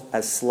ourselves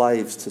as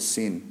slaves to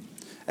sin.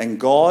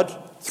 And God,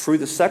 through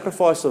the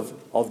sacrifice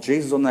of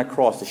Jesus on that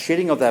cross, the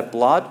shedding of that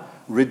blood,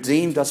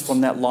 redeemed us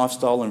from that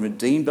lifestyle and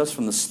redeemed us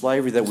from the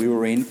slavery that we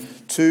were in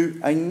to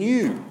a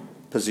new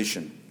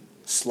position.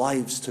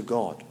 Slaves to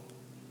God.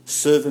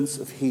 Servants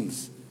of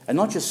His. And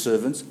not just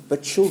servants,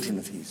 but children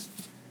of His.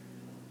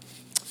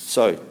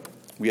 So,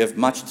 we have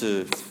much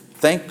to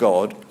thank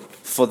God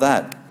for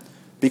that.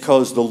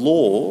 Because the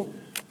law,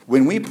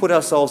 when we put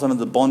ourselves under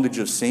the bondage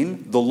of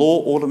sin, the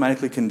law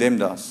automatically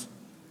condemned us.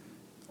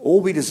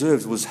 All we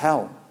deserved was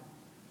hell.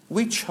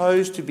 We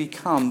chose to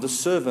become the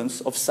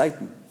servants of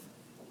Satan.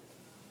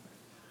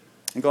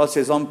 And God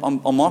says, I'm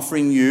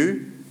offering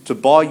you to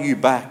buy you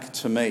back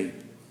to me.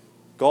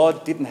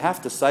 God didn't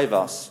have to save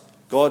us.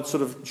 God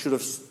should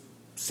have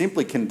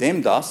simply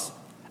condemned us,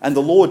 and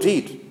the law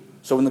did.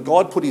 So when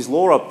God put His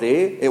law up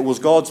there, it was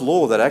God's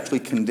law that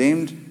actually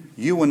condemned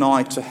you and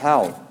I to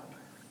hell.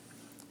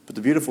 But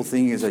the beautiful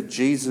thing is that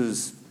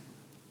Jesus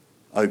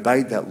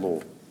obeyed that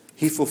law.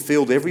 He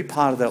fulfilled every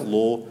part of that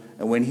law,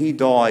 and when He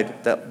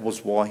died, that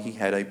was why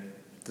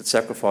the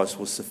sacrifice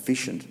was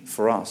sufficient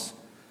for us.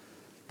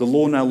 The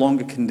law no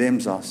longer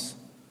condemns us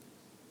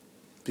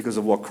because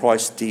of what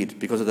Christ did,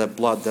 because of that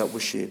blood that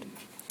was shed.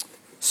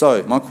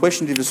 So, my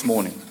question to you this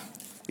morning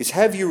is,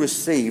 have you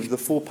received the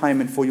full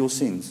payment for your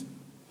sins?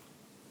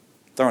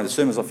 Don't worry, the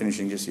sermon's not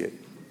finishing just yet.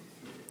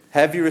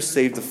 Have you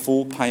received the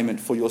full payment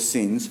for your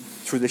sins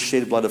through the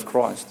shed blood of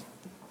Christ?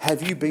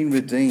 Have you been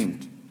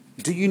redeemed?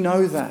 Do you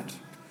know that?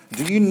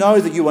 Do you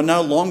know that you are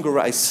no longer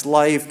a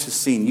slave to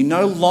sin? You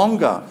no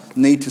longer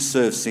need to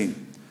serve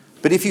sin.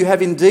 But if you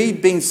have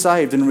indeed been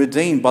saved and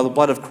redeemed by the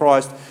blood of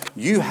Christ,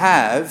 you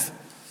have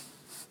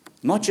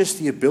not just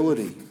the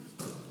ability,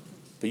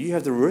 but you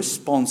have the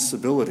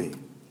responsibility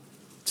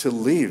to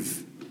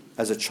live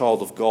as a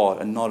child of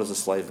God and not as a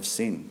slave of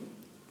sin.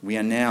 We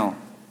are now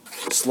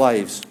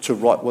slaves to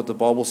what the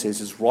Bible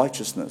says is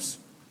righteousness.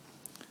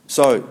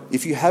 So,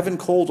 if you haven't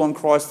called on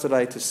Christ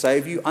today to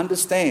save you,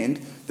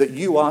 understand that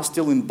you are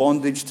still in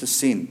bondage to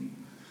sin.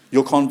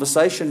 Your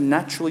conversation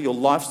naturally, your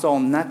lifestyle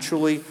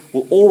naturally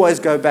will always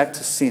go back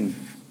to sin.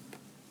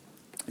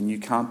 And you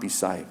can't be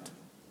saved.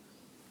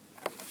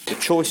 The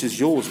choice is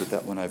yours with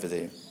that one over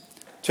there.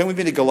 Turn with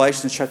me to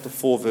Galatians chapter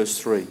 4, verse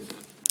 3.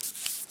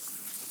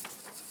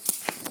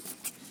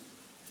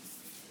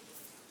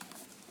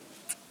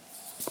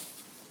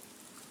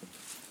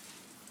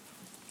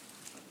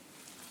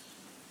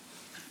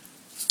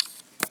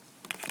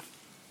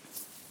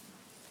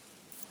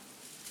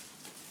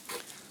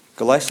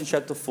 Galatians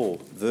chapter 4,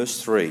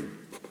 verse 3.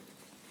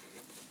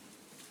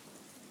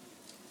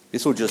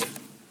 This will just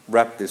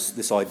wrap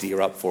this idea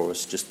up for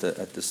us just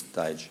at this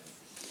stage.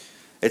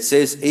 It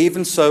says,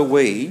 even so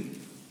we,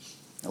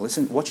 now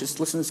listen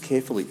to this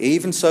carefully,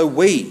 even so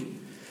we,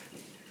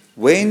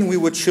 when we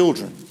were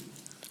children,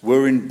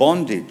 were in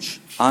bondage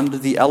under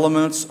the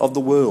elements of the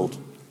world.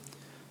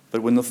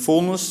 But when the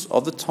fullness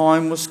of the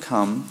time was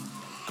come,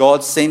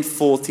 God sent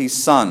forth His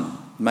Son,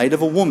 made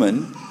of a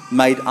woman,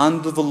 made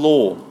under the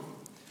law,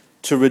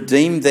 to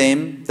redeem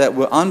them that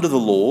were under the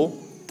law,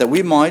 that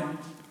we might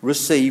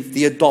receive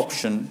the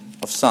adoption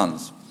of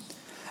sons.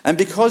 And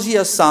because ye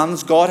are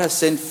sons, God has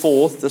sent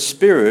forth the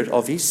Spirit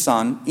of His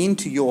Son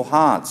into your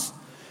hearts,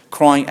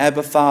 crying,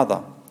 Abba,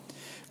 Father.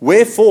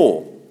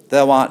 Wherefore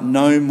thou art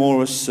no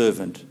more a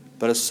servant,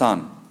 but a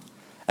son.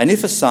 And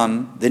if a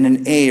son, then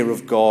an heir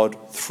of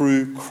God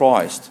through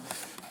Christ.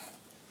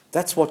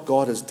 That's what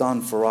God has done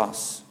for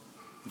us.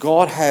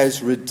 God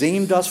has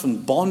redeemed us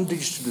from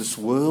bondage to this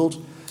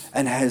world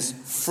and has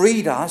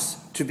freed us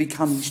to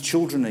become His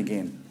children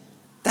again.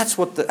 That's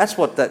what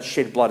that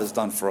shed blood has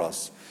done for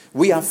us.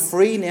 We are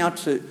free now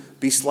to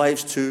be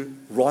slaves to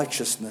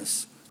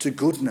righteousness, to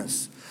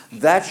goodness.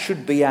 That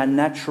should be our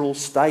natural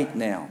state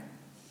now.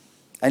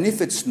 And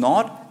if it's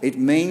not, it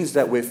means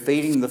that we're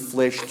feeding the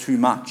flesh too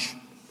much.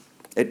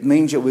 It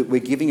means that we're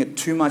giving it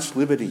too much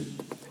liberty.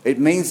 It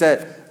means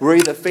that we're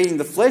either feeding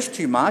the flesh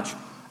too much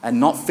and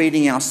not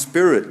feeding our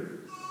spirit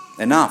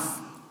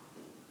enough.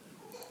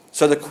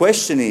 So the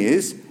question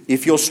is,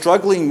 if you're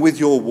struggling with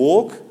your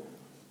walk,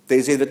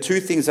 there's either two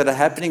things that are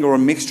happening or a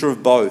mixture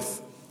of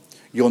both.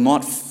 You're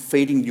not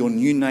feeding your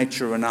new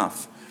nature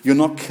enough. You're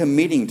not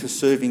committing to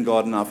serving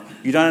God enough.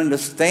 You don't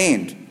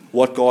understand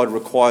what God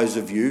requires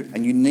of you,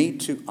 and you need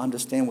to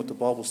understand what the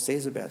Bible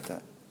says about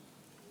that.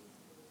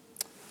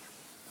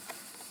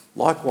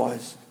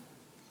 Likewise,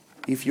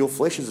 if your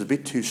flesh is a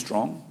bit too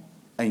strong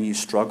and you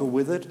struggle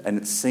with it and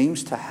it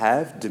seems to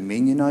have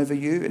dominion over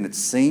you and it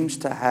seems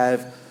to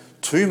have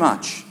too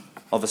much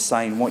of a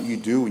say in what you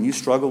do and you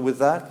struggle with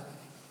that,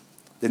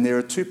 then there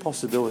are two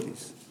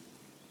possibilities.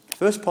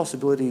 First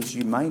possibility is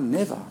you may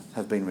never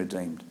have been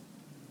redeemed.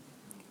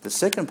 The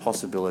second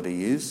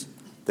possibility is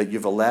that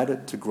you've allowed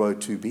it to grow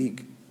too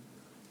big.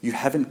 You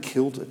haven't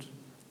killed it.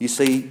 You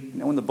see,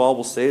 when the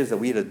Bible says that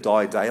we had to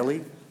die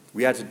daily,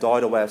 we had to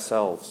die to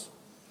ourselves.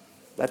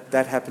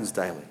 That happens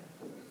daily.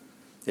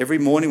 Every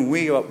morning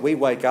we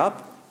wake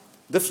up,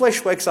 the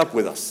flesh wakes up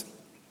with us.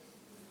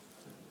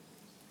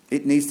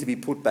 It needs to be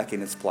put back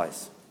in its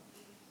place.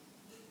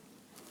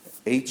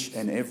 Each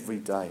and every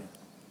day.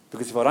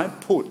 Because if I don't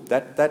put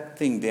that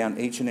thing down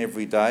each and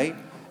every day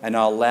and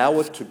I allow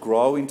it to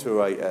grow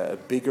into a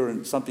bigger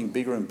and something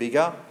bigger and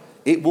bigger,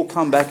 it will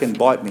come back and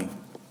bite me.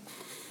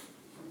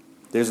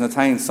 There's an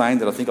Italian saying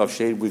that I think I've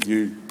shared with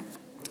you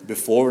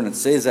before, and it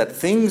says that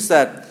things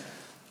that,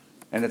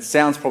 and it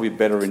sounds probably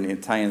better in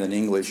Italian than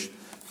English,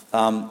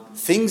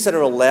 things that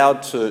are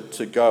allowed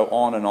to go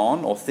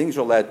on, or things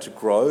are allowed to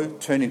grow,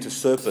 turn into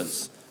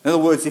serpents. In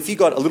other words, if you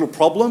got a little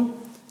problem,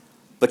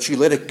 but you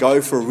let it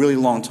go for a really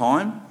long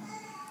time,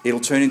 it'll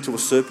turn into a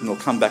serpent, it'll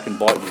come back and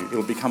bite you.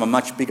 It'll become a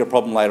much bigger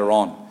problem later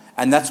on.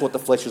 And that's what the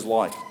flesh is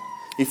like.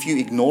 If you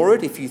ignore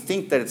it, if you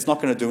think that it's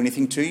not going to do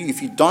anything to you,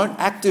 if you don't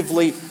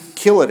actively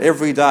kill it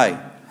every day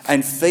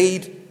and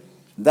feed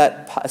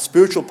that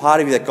spiritual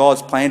part of you that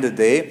God's planted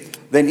there,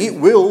 then it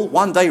will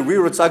one day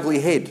rear its ugly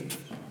head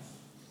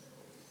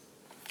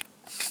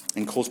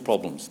and cause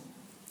problems.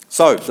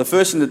 So, the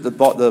first thing that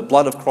the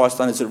blood of Christ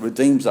does is it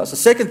redeems us. The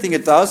second thing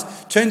it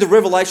does, turn to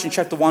Revelation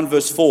chapter 1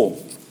 verse 4.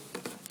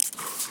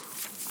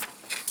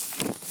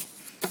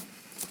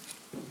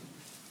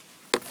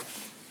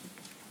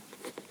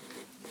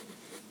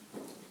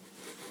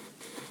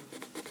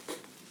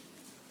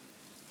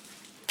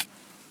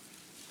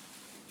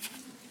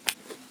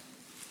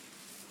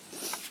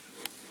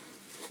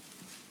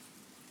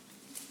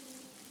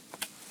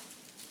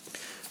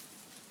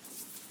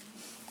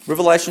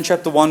 Revelation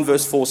chapter 1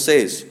 verse 4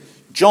 says,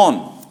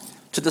 John,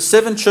 to the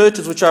 7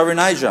 churches which are in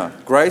Asia,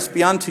 grace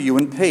be unto you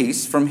and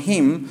peace from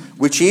him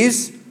which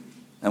is,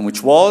 and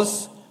which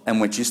was, and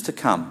which is to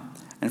come,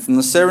 and from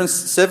the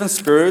seven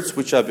spirits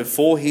which are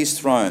before his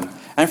throne,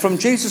 and from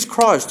Jesus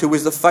Christ, who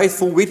is the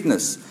faithful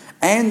witness,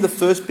 and the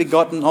first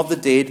begotten of the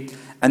dead,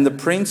 and the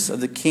prince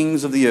of the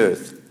kings of the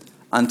earth,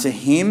 unto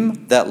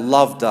him that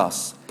loved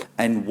us,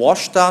 and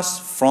washed us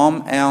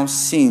from our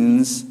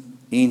sins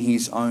in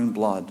his own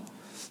blood.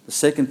 The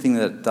second thing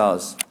that it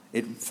does,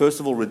 it first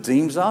of all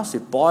redeems us.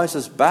 It buys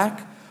us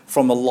back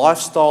from a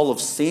lifestyle of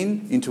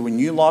sin into a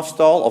new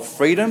lifestyle of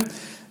freedom.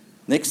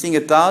 Next thing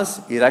it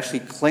does, it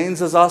actually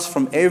cleanses us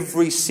from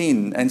every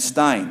sin and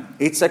stain.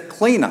 It's a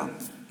cleaner.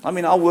 I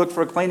mean, I work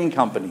for a cleaning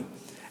company,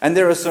 and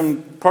there are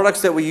some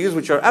products that we use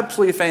which are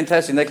absolutely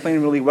fantastic. They clean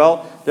really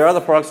well. There are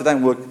other products that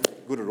don't work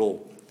good at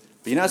all.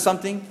 But you know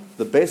something?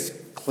 The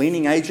best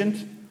cleaning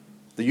agent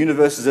the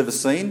universe has ever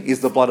seen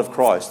is the blood of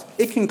Christ.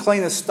 It can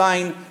clean a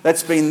stain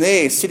that's been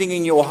there sitting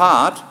in your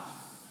heart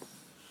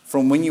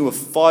from when you were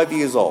 5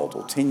 years old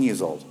or 10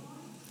 years old.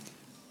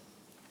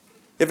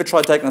 Ever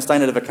tried taking a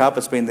stain out of a cup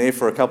that's been there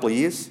for a couple of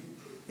years?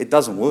 It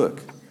doesn't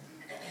work.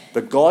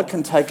 But God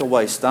can take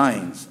away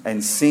stains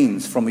and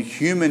sins from the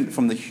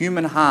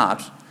human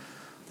heart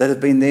that have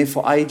been there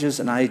for ages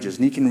and ages.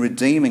 And he can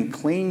redeem and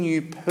clean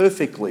you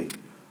perfectly.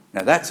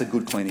 Now that's a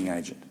good cleaning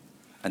agent.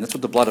 And that's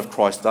what the blood of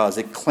Christ does.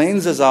 It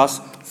cleanses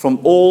us from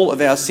all of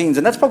our sins.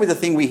 And that's probably the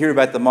thing we hear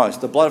about the most.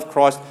 The blood of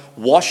Christ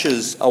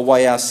washes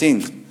away our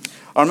sins.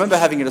 I remember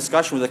having a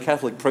discussion with a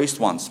Catholic priest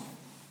once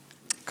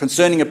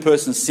concerning a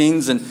person's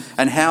sins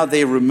and how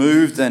they're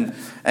removed. And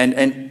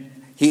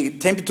he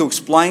attempted to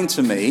explain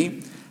to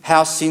me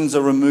how sins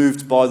are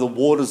removed by the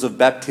waters of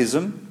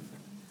baptism.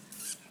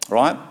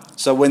 Right?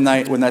 So when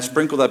they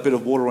sprinkle that bit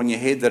of water on your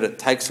head, that it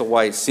takes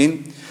away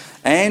sin.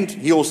 And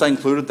he also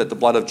included that the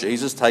blood of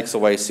Jesus takes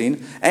away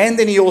sin. And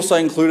then he also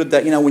included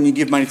that, when you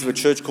give money to a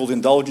church called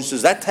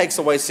indulgences, that takes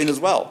away sin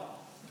as well.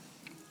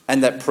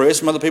 And that prayers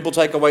from other people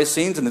take away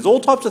sins. And there's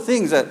all types of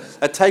things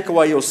that take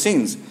away your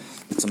sins.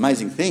 It's an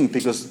amazing thing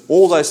because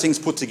all those things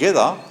put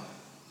together,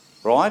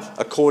 right,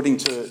 according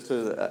to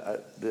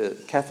the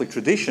Catholic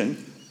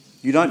tradition,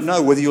 you don't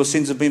know whether your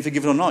sins have been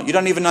forgiven or not. You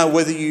don't even know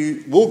whether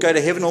you will go to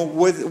heaven or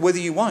whether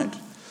you won't.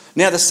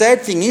 Now, the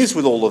sad thing is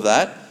with all of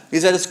that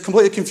is that it's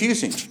completely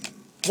confusing.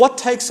 What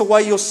takes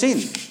away your sin?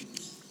 You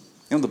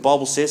know what the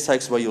Bible says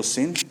takes away your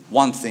sin?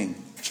 One thing.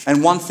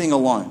 And one thing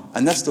alone.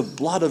 And that's the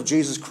blood of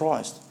Jesus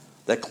Christ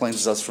that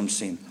cleanses us from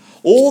sin.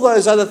 All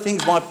those other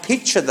things might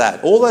picture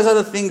that. All those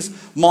other things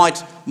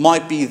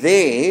might be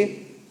there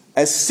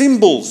as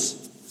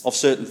symbols of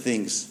certain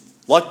things.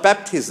 Like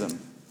baptism.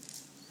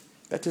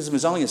 Baptism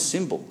is only a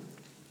symbol.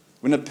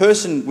 When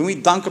we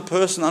dunk a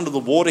person under the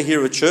water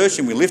here at church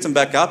and we lift them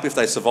back up if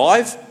they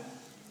survive,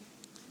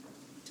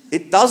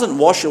 it doesn't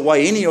wash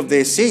away any of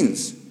their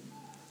sins.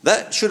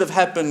 That should have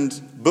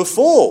happened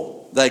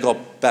before they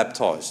got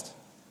baptized.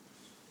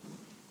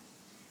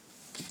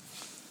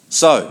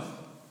 So,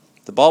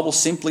 the Bible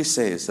simply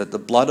says that the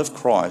blood of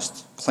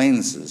Christ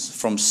cleanses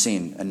from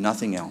sin and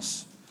nothing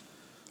else.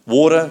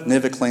 Water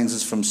never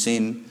cleanses from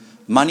sin.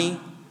 Money,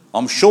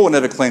 I'm sure,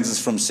 never cleanses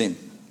from sin.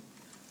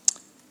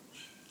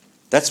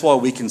 That's why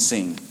we can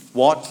sing,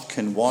 what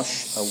can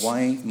wash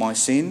away my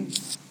sin?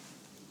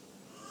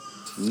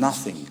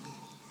 Nothing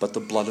but the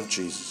blood of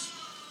Jesus.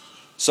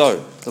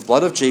 So, the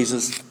blood of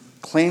Jesus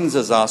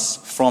cleanses us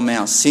from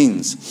our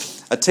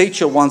sins. A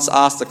teacher once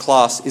asked a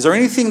class, is there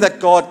anything that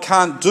God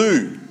can't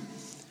do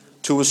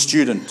to a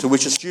student? To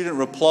which a student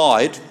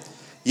replied,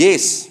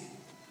 yes,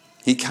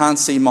 he can't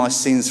see my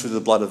sins through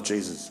the blood of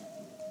Jesus.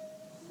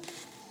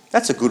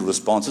 That's a good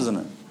response, isn't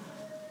it?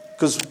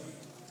 Because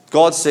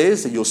God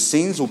says that your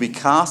sins will be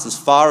cast as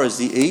far as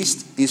the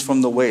east is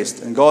from the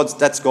west. And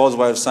that's God's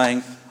way of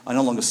saying, I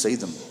no longer see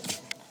them.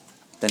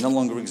 They no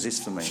longer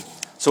exist for me.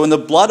 So when the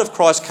blood of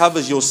Christ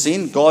covers your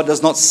sin, God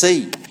does not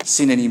see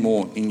sin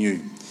anymore in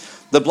you.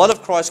 The blood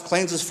of Christ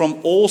cleanses from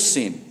all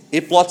sin.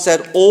 It blots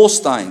out all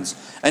stains.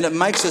 And it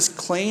makes us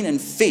clean and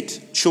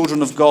fit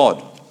children of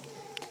God.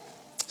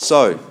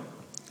 So,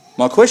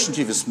 my question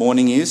to you this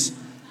morning is,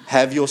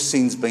 have your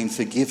sins been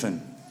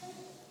forgiven?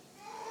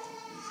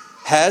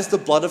 Has the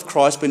blood of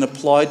Christ been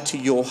applied to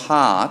your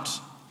heart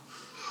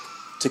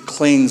to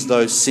cleanse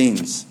those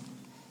sins?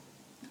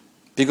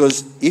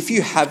 Because if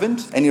you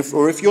haven't,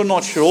 or if you're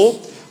not sure,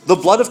 the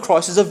blood of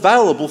Christ is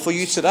available for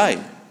you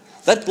today.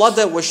 That blood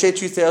that was shed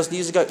 2,000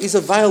 years ago is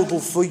available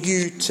for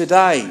you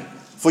today,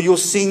 for your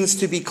sins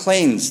to be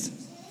cleansed.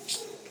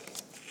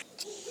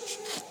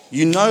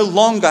 You no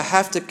longer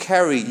have to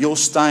carry your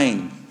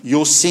stain,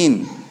 your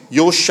sin,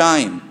 your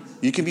shame.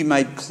 You can be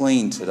made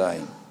clean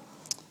today.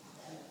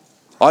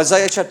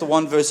 Isaiah chapter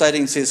 1 verse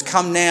 18 says,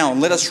 come now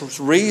and let us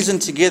reason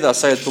together,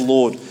 saith the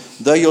Lord.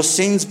 Though your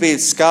sins be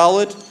as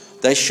scarlet,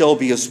 they shall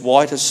be as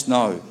white as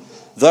snow.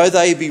 Though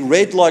they be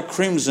red like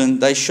crimson,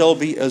 they shall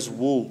be as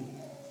wool.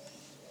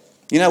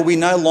 You know, we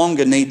no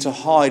longer need to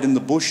hide in the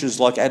bushes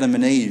like Adam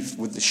and Eve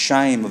with the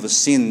shame of the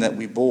sin that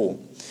we bore.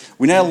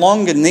 We no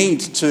longer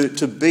need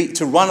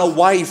to run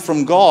away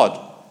from God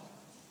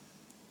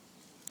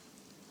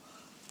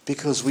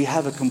because we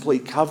have a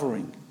complete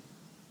covering.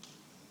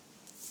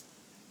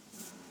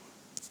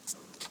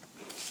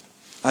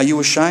 Are you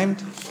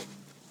ashamed?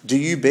 Do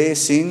you bear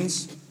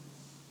sins?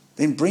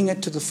 Then bring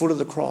it to the foot of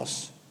the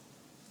cross.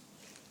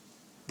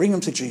 Bring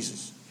them to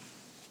Jesus.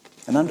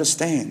 And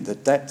understand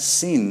that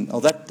sin,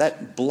 or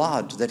that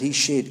blood that he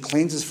shed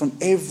cleanses from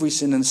every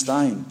sin and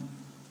stain.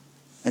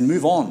 And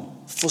move on.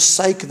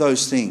 Forsake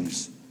those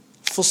things.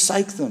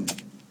 Forsake them.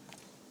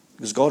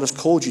 Because God has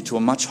called you to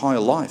a much higher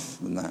life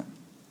than that.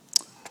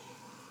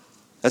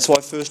 That's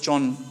why 1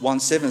 John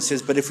 1:7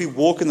 says, but if we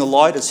walk in the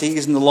light as he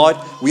is in the light,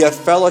 we have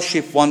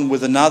fellowship one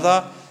with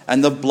another,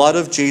 and the blood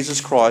of Jesus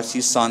Christ,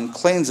 his Son,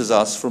 cleanses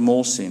us from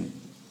all sin.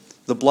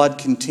 The blood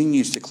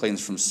continues to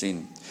cleanse from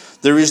sin.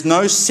 There is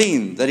no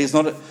sin that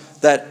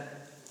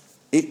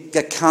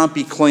can't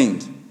be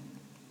cleaned.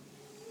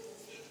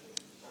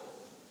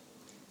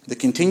 The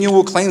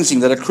continual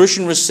cleansing that a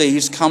Christian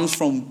receives comes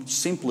from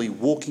simply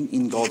walking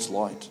in God's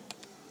light,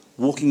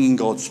 walking in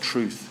God's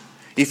truth.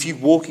 If you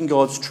walk in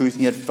God's truth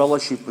and you have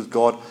fellowship with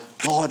God,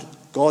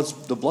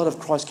 the blood of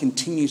Christ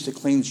continues to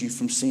cleanse you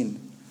from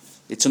sin.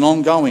 It's an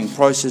ongoing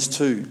process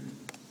too.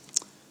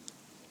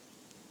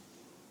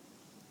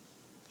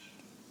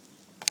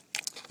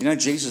 You know,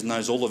 Jesus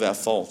knows all of our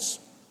faults.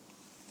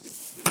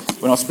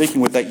 When I was speaking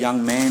with that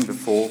young man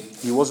before,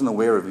 he wasn't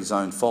aware of his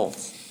own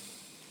faults.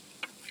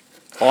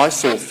 I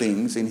saw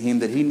things in him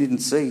that he didn't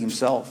see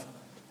himself.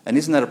 And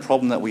isn't that a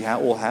problem that we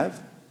all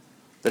have?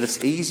 That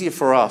it's easier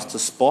for us to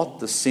spot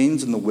the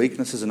sins and the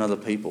weaknesses in other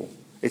people.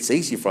 It's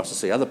easier for us to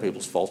see other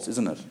people's faults,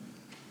 isn't it?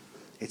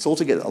 It's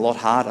altogether a lot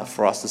harder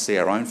for us to see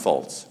our own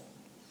faults.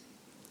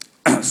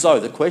 So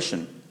the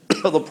question,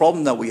 the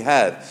problem that we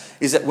have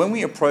is that when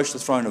we approach the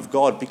throne of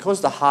God,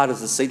 because the heart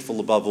is deceitful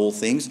above all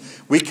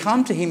things, we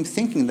come to him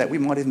thinking that we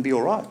might even be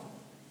all right.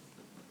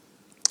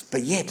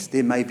 But yet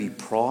there may be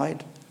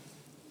pride,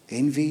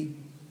 envy,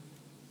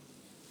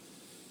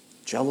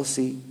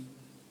 jealousy,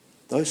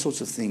 those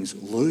sorts of things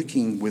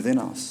lurking within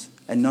us.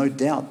 And no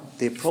doubt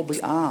there probably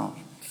are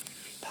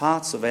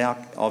parts of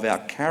our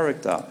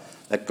character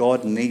that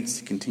God needs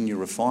to continue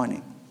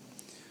refining.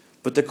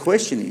 But the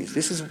question is,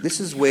 this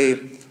is where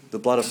the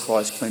blood of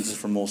Christ cleanses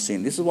from all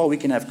sin. This is why we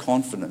can have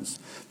confidence.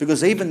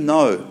 Because even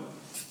though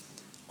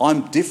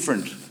I'm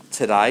different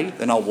today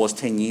than I was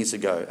 10 years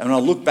ago. And when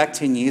I look back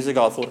 10 years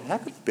ago, I thought, how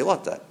could I be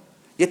like that?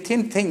 Yet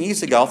 10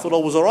 years ago, I thought I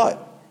was all right.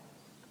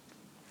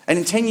 And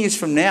in 10 years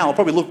from now, I'll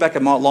probably look back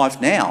at my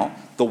life now,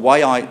 the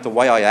way I act,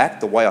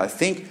 the way I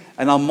think,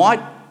 and I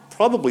might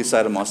probably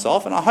say to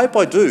myself, and I hope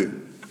I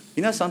do,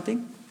 you know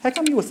something? How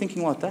come you were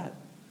thinking like that?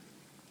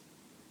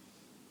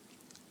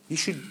 You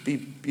should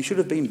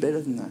have been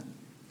better than that.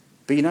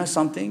 But you know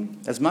something?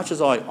 As much as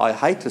I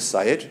hate to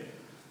say it,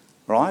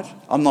 right?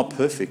 I'm not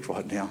perfect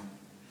right now.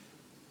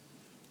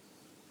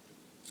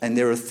 And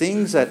there are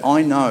things that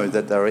I know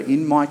that are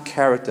in my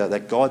character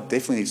that God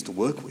definitely needs to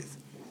work with.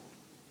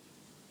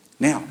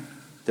 Now,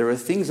 there are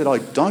things that I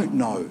don't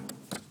know.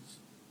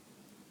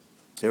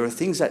 There are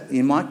things that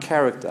in my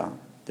character,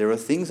 there are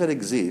things that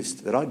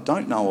exist that I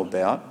don't know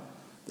about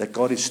that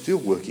God is still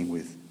working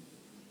with.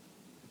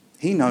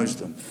 He knows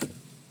them.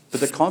 But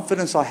the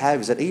confidence I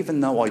have is that even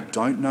though I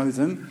don't know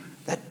them,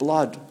 that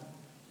blood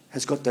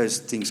has got those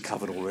things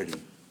covered already.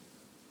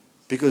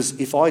 Because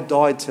if I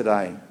died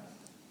today,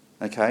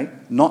 okay,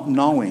 not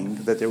knowing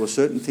that there were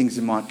certain things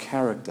in my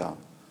character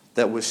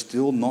that were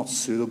still not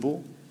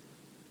suitable,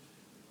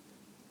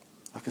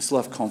 I can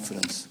still have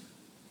confidence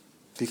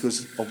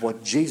because of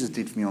what Jesus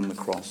did for me on the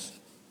cross.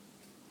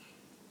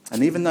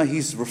 And even though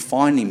he's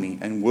refining me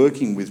and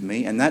working with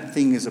me, and that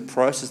thing is a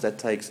process that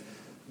takes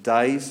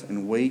days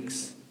and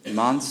weeks,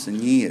 months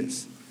and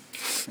years.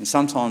 And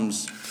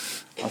sometimes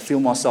I feel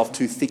myself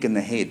too thick in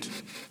the head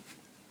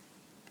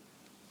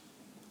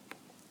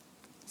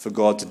for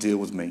God to deal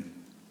with me.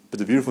 But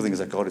the beautiful thing is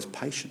that God is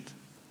patient.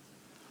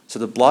 So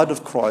the blood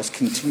of Christ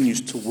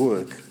continues to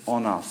work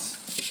on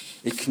us.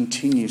 It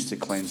continues to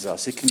cleanse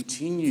us. It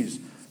continues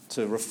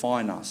to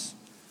refine us.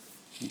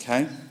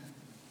 Okay?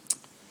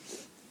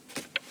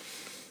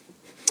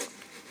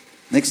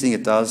 Next thing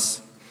it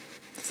does,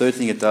 the third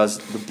thing it does,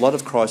 the blood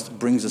of Christ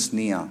brings us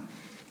near.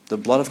 The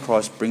blood of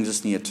Christ brings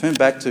us near. Turn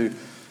back to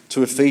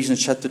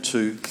Ephesians chapter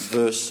 2,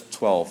 verse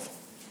 12.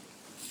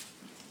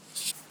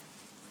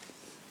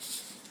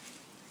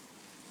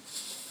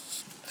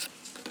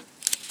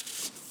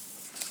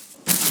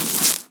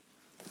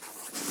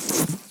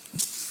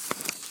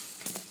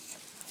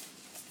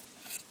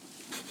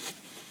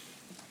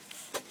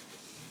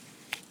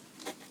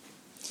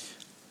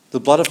 The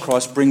blood of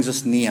Christ brings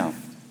us near.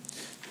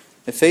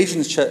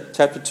 Ephesians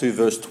chapter 2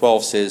 verse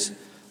 12 says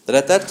that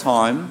at that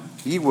time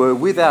ye were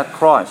without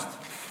Christ,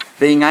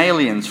 being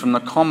aliens from the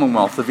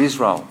commonwealth of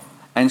Israel,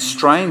 and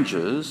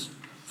strangers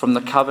from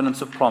the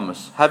covenants of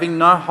promise, having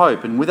no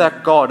hope and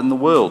without God in the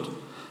world.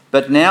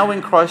 But now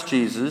in Christ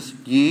Jesus,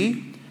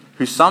 ye,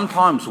 who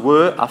sometimes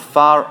were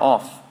far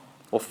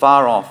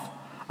off,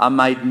 are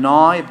made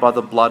nigh by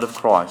the blood of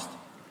Christ.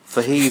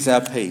 For he is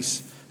our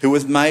peace, who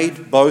hath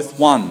made both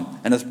one,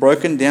 and hath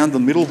broken down the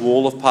middle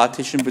wall of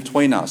partition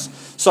between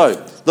us. So,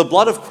 the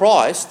blood of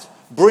Christ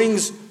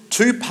brings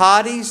two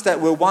parties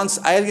that were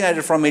once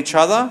alienated from each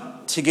other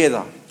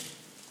together.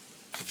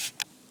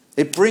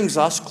 It brings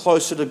us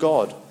closer to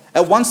God.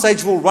 At one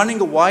stage we were running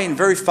away and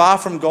very far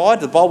from God.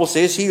 The Bible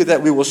says here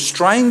that we were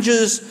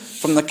strangers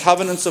from the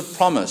covenants of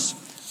promise,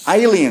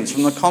 aliens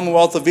from the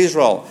commonwealth of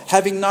Israel,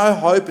 having no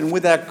hope and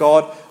without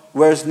God,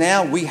 whereas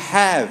now we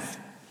have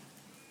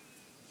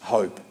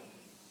hope.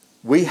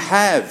 We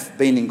have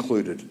been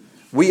included.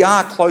 We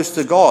are close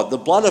to God. The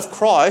blood of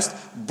Christ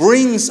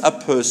brings a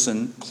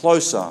person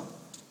closer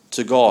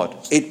to God.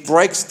 It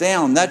breaks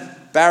down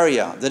that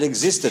barrier that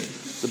existed.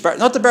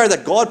 Not the barrier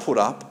that God put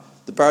up,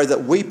 the barrier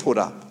that we put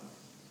up.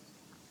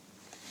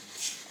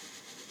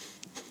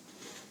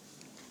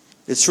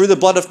 It's through the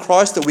blood of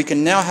Christ that we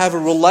can now have a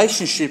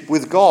relationship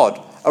with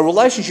God. A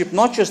relationship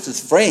not just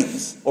as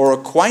friends or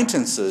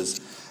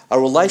acquaintances, a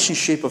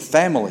relationship of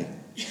family.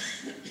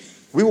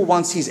 We were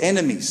once his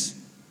enemies.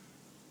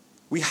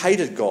 We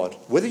hated God.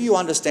 Whether you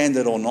understand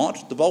that or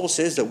not, the Bible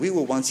says that we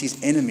were once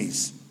his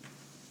enemies.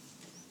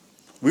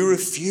 We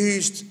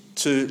refused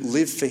to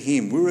live for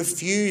him. We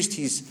refused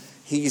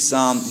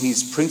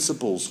his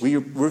principles. We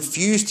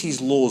refused his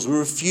laws. We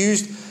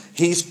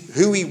refused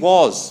who he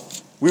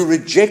was. We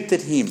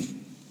rejected him.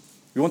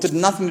 We wanted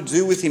nothing to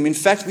do with him. In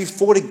fact, we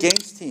fought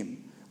against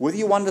him. Whether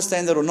you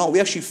understand that or not, we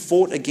actually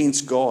fought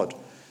against God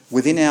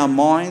within our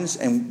minds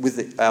and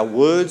with our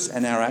words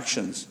and our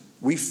actions.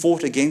 We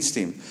fought against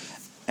him.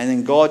 And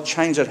then God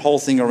changed that whole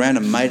thing around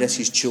and made us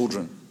his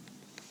children.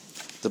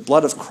 The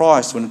blood of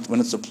Christ, when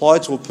it's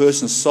applied to a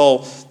person's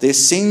soul, their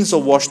sins are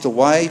washed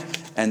away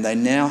and they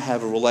now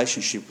have a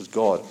relationship with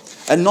God.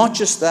 And not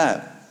just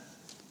that,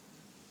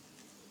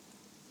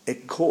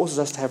 it causes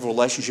us to have a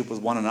relationship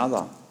with one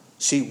another.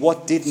 See,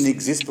 what didn't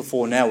exist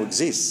before now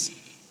exists.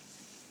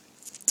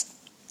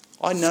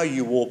 I know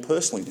you all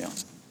personally now.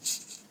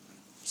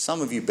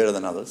 Some of you better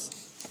than others.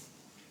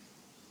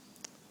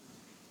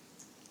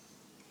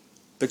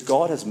 But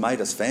God has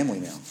made us family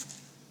now.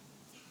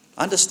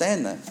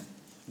 Understand that.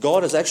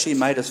 God has actually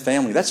made us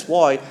family. That's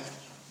why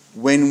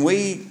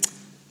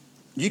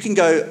you can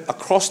go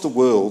across the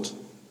world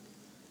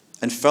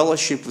and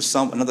fellowship with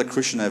another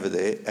Christian over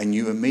there and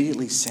you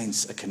immediately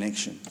sense a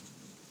connection.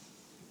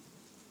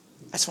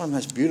 That's one of the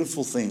most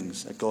beautiful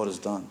things that God has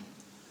done.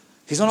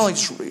 He's not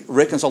only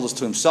reconciled us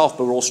to himself,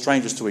 but we're all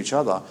strangers to each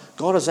other.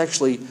 God has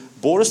actually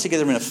brought us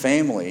together in a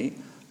family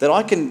that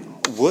I can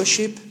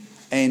worship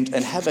and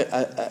have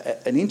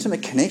an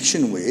intimate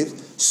connection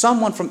with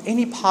someone from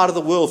any part of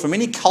the world, from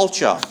any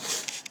culture.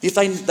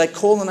 If they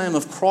call the name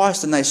of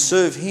Christ and they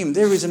serve him,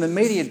 there is an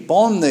immediate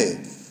bond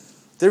there.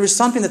 There is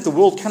something that the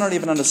world cannot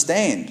even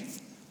understand.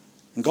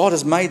 And God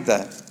has made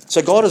that.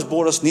 So God has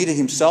brought us near to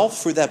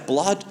himself through that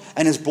blood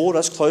and has brought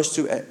us close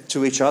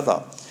to each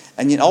other.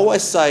 And you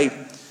always say,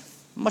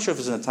 I'm not sure if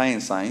it's an Italian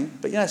saying,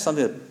 but you know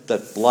something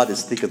that blood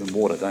is thicker than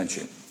water, don't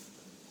you?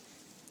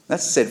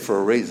 That's said for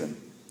a reason.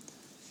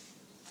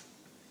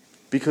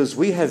 Because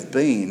we have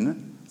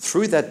been,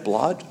 through that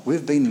blood,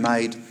 we've been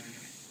made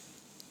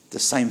the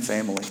same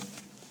family.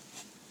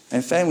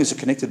 And families are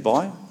connected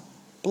by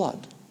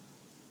blood.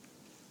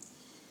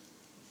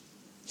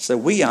 So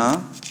we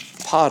are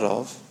part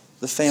of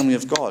the family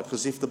of God.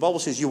 Because if the Bible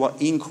says you are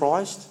in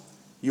Christ,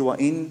 you are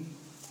in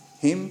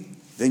him,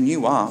 then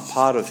you are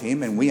part of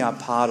him and we are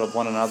part of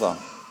one another.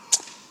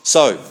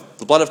 So,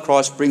 the blood of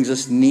Christ brings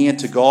us near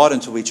to God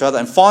and to each other.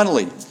 And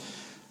finally,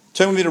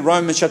 turn with me to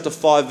Romans chapter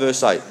 5,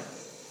 verse 8.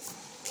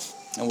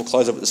 And we'll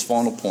close up with this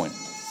final point.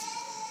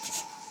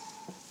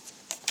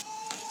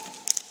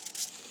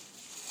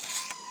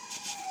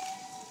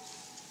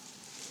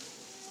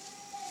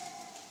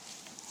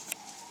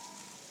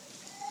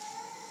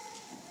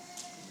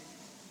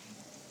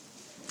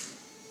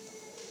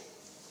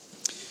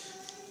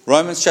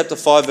 Romans chapter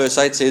 5 verse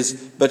 8 says,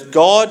 "But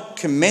God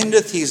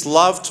commendeth his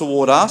love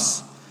toward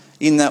us,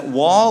 in that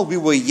while we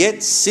were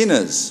yet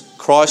sinners,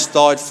 Christ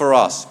died for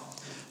us.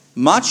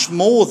 Much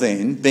more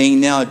then,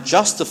 being now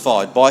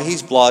justified by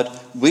his blood,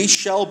 we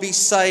shall be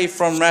saved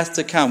from wrath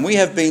to come." We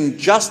have been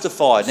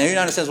justified. Now, who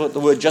understands what the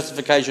word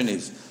justification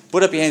is?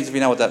 Put up your hands if you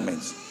know what that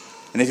means.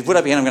 And if you put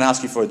up your hand, I'm going to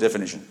ask you for a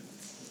definition.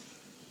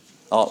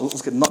 Oh,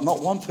 let's get,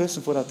 not one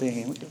person put up their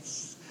hand. Look at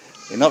this.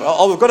 We've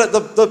got it.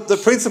 The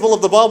principal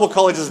of the Bible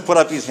college has put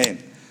up his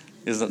hand.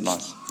 Isn't it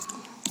nice?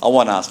 I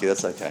won't ask you.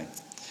 That's okay.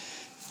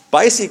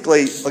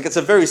 Basically, it's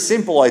a very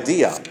simple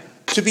idea.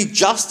 To be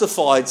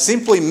justified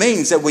simply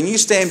means that when you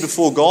stand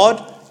before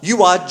God,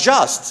 you are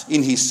just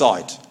in his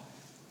sight.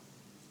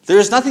 There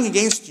is nothing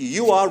against you.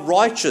 You are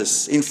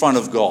righteous in front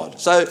of God.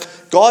 So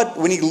God,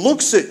 when he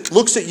looks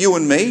at you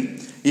and me,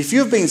 if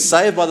you've been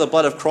saved by the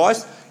blood of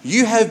Christ,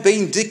 you have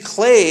been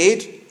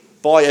declared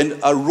by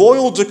a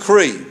royal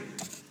decree.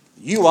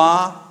 You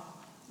are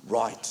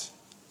right.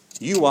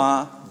 You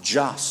are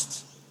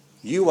just.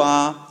 You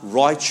are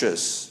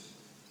righteous.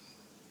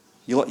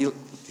 Can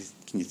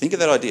you think of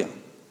that idea?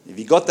 Have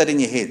you got that in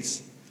your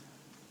heads?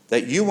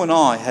 That you and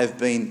I have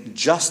been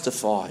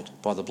justified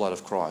by the blood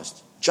of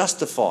Christ.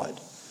 Justified.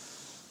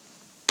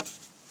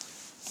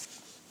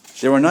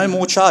 There are no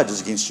more charges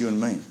against you and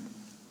me.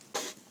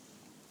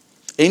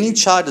 Any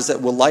charges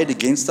that were laid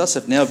against us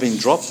have now been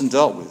dropped and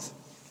dealt with.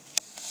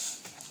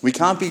 We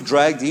can't be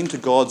dragged into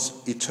God's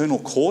eternal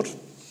court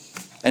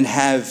and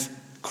have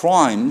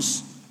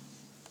crimes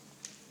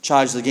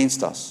charged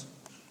against us.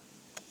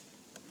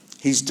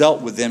 He's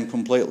dealt with them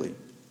completely.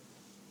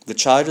 The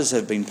charges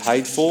have been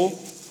paid for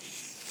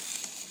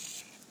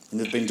and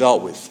they've been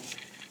dealt with.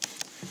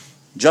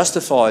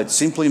 Justified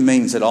simply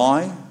means that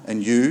I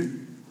and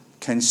you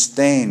can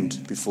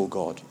stand before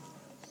God.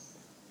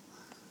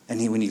 And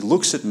when he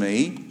looks at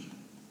me,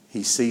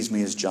 he sees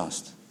me as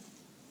just.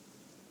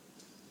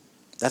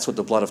 That's what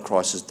the blood of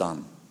Christ has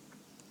done.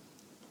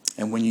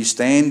 And when you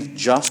stand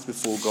just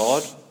before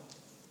God,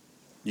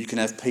 you can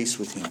have peace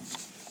with him.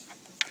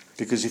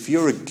 Because if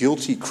you're a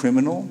guilty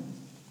criminal,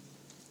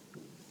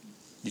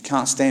 you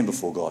can't stand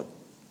before God.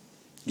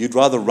 You'd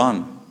rather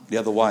run the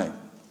other way.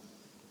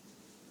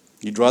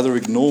 You'd rather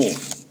ignore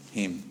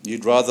him.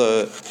 You'd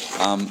rather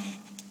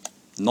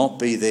not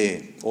be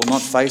there or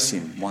not face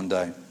him one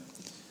day.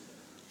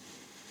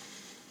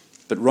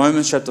 But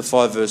Romans chapter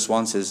 5 verse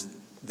 1 says,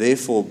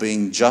 "Therefore,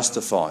 being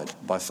justified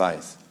by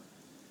faith,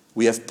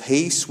 we have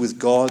peace with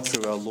God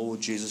through our Lord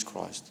Jesus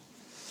Christ."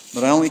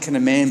 Not only can a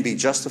man be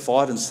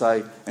justified and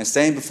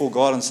stand before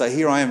God and say,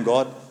 "Here I am,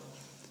 God."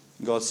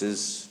 God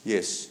says,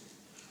 "Yes,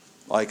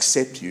 I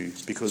accept you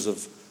because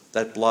of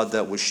that blood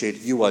that was shed.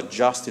 You are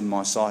just in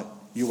my sight.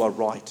 You are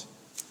right."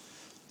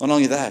 Not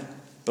only that,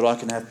 but I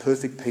can have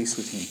perfect peace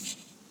with him.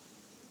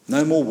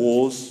 No more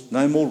wars,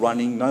 no more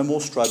running, no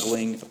more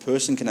struggling. A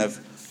person can have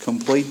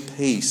complete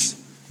peace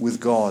with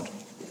God,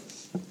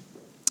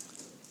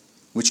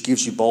 which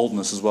gives you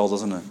boldness as well,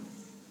 doesn't it?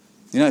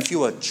 You know, if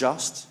you are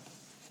just,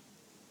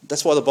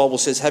 that's why the Bible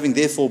says, "Having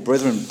therefore,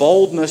 brethren,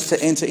 boldness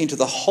to enter into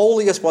the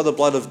holiest by the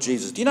blood of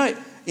Jesus." Do you know,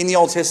 in the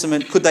Old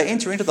Testament, could they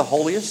enter into the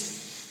holiest?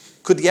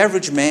 Could the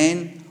average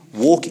man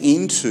walk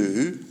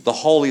into the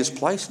holiest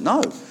place?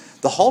 No.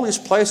 The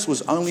holiest place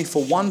was only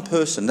for one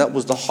person. That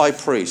was the high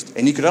priest.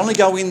 And he could only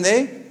go in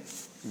there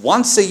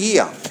once a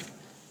year.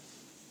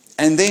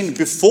 And then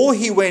before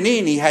he went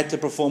in, he had to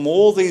perform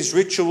all these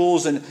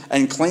rituals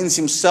and cleanse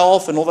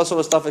himself and all that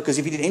sort of stuff. Because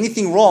if he did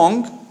anything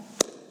wrong,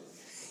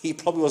 he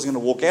probably wasn't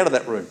going to walk out of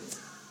that room.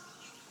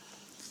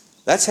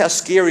 That's how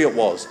scary it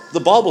was. The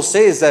Bible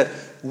says that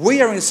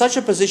we are in such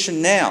a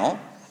position now,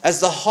 as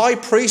the high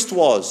priest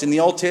was in the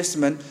Old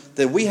Testament,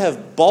 that we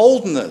have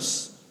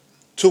boldness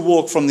to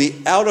walk from the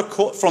outer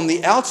court, from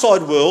the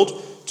outside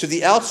world to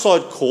the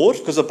outside court,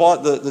 because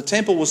the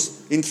temple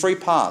was in three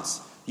parts.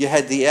 You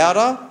had the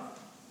outer,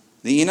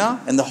 the inner,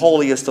 and the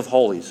holiest of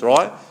holies,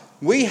 right?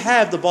 We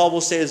have, the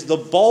Bible says, the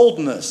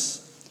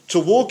boldness to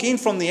walk in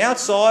from the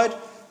outside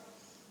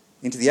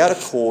into the outer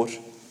court,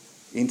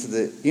 into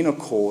the inner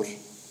court,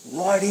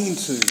 right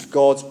into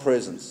God's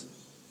presence.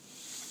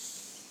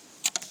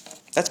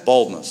 That's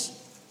boldness.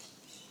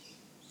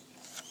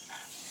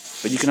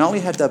 But you can only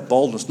have that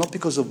boldness not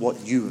because of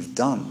what you have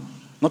done,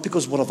 not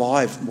because of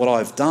what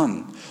I've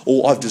done,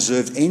 or I've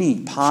deserved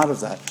any part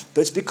of that,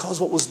 but it's because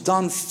what was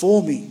done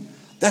for me.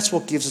 That's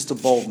what gives us the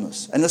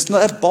boldness. And it's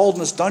not that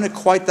boldness, don't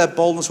equate that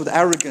boldness with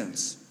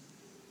arrogance.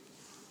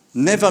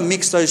 Never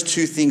mix those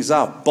two things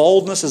up.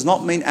 Boldness does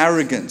not mean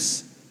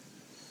arrogance.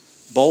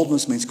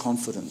 Boldness means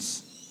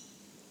confidence.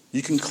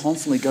 You can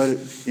confidently go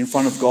in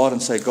front of God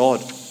and say,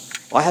 God,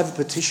 I have a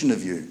petition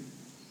of you.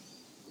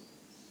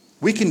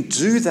 We can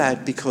do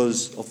that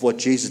because of what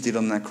Jesus did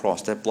on that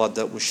cross, that blood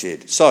that was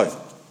shed. So,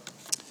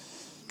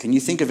 can you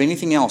think of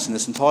anything else in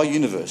this entire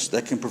universe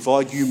that can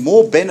provide you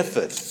more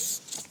benefit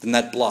than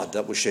that blood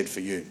that was shed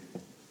for you?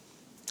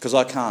 Because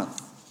I can't.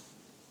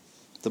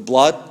 The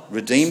blood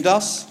redeemed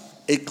us,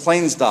 it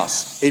cleansed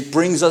us, it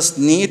brings us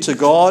near to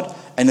God,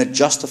 and it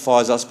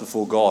justifies us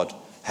before God.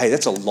 Hey,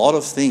 that's a lot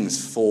of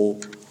things for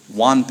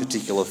one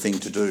particular thing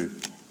to do.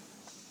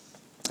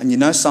 And you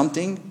know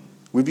something?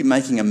 We'd be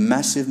making a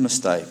massive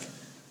mistake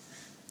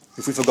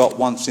if we forgot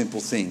one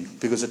simple thing,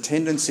 because a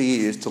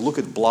tendency is to look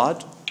at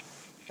blood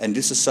and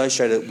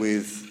disassociate it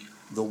with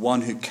the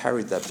one who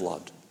carried that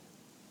blood.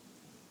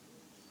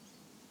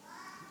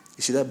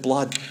 You see, that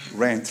blood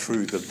ran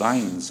through the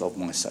veins of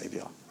my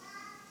Saviour.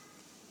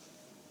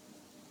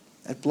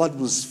 That blood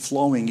was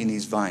flowing in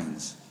his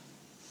veins.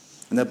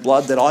 And that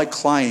blood that I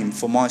claim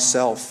for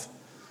myself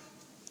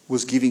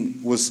was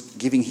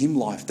giving him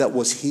life. That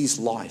was his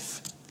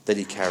life that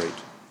he carried.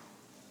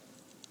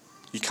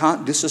 You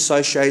can't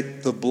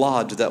disassociate the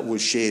blood that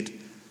was shed,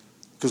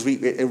 because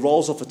it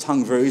rolls off the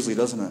tongue very easily,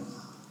 doesn't it?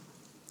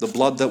 The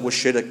blood that was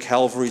shed at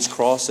Calvary's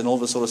cross and all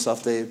this sort of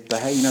stuff there.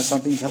 But hey, you know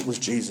something? That was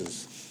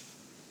Jesus.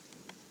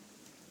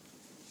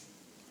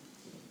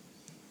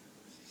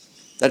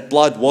 That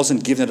blood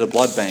wasn't given at a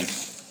blood bank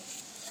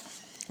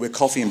where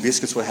coffee and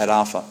biscuits were had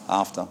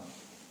after.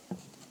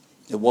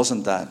 It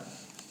wasn't that.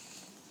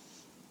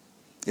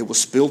 It was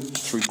spilled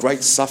through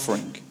great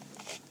suffering.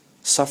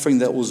 Suffering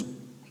that was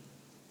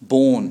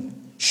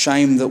borne,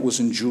 shame that was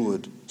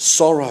endured,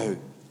 sorrow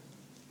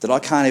that I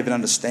can't even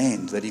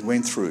understand that he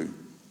went through.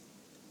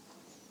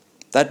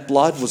 That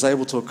blood was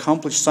able to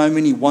accomplish so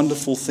many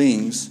wonderful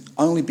things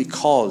only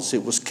because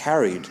it was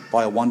carried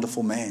by a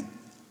wonderful man.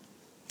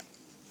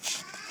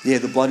 Yeah,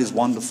 the blood is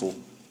wonderful,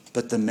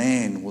 but the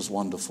man was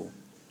wonderful.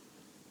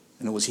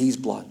 And it was his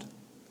blood.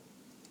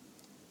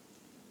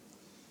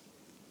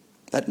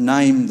 That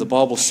name, the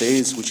Bible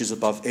says, which is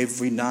above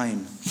every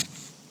name.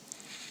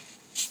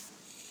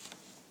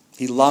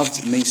 He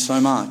loved me so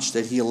much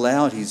that he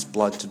allowed his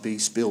blood to be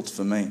spilled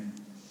for me.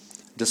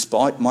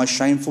 Despite my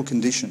shameful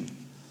condition,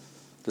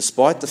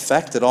 despite the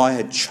fact that I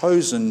had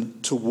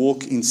chosen to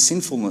walk in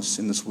sinfulness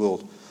in this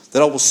world,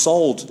 that I was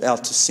sold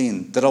out to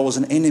sin, that I was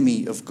an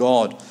enemy of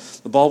God,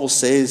 the Bible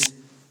says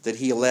that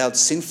he allowed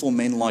sinful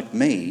men like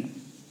me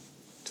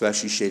to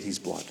actually shed his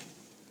blood.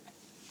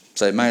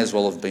 So it may as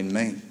well have been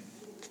me.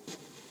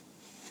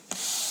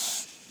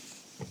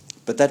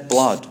 But that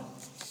blood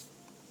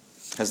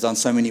has done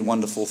so many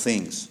wonderful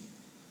things.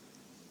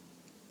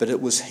 But it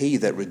was he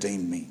that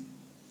redeemed me.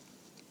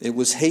 It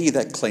was he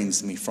that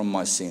cleansed me from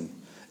my sin.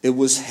 It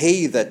was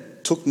he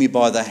that took me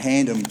by the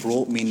hand and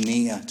brought me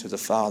near to the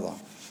Father.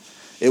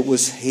 It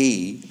was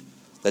he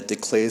that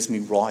declares me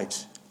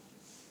right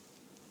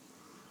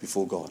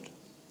before God.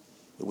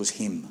 It was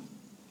him.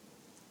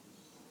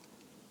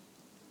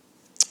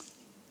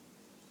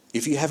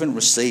 If you haven't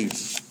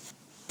received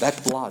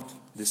that blood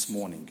this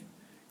morning,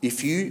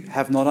 if you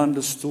have not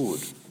understood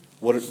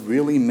what it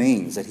really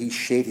means that he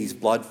shed his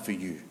blood for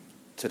you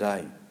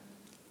today,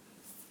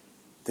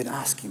 then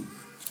ask him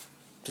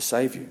to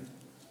save you.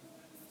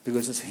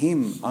 Because it's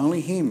him,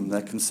 only him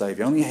that can save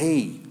you. Only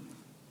he,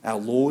 our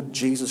Lord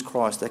Jesus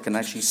Christ, that can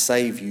actually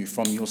save you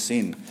from your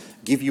sin,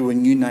 give you a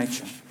new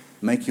nature,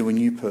 make you a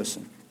new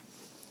person.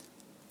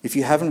 If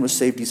you haven't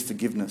received his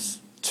forgiveness,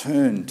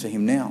 turn to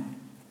him now.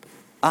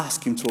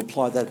 Ask him to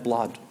apply that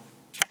blood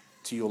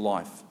to your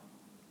life,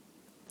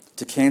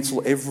 to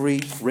cancel every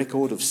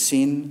record of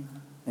sin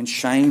and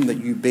shame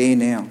that you bear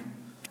now,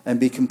 and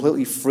be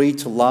completely free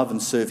to love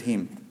and serve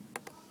him.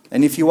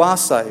 And if you are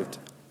saved,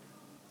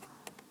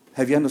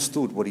 have you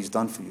understood what he's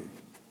done for you?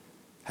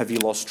 Have you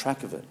lost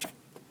track of it?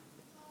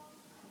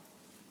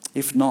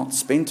 If not,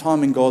 spend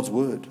time in God's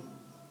word.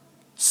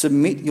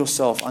 Submit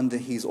yourself under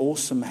his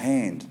awesome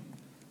hand,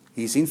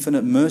 his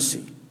infinite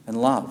mercy and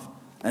love,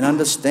 and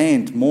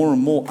understand more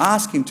and more.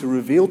 Ask Him to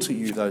reveal to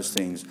you those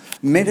things.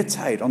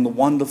 Meditate on the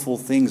wonderful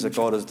things that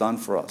God has done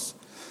for us.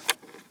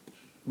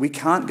 We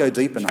can't go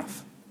deep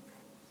enough.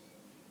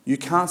 You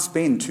can't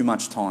spend too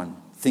much time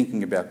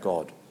thinking about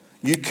God.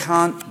 You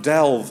can't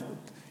dive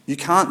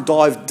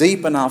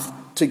deep enough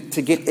to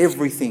get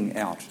everything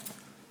out.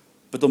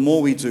 But the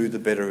more we do, the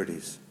better it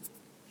is.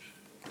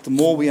 The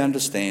more we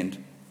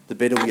understand, the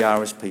better we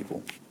are as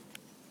people.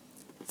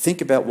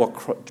 Think about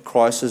what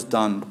Christ has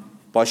done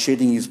by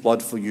shedding His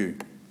blood for you.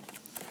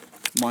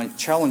 My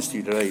challenge to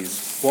you today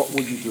is, what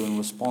will you do in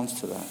response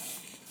to that?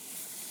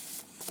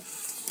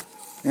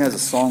 There's a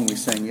song we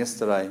sang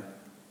yesterday,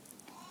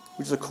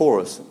 which is a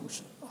chorus,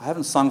 which I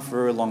haven't sung for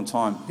a very long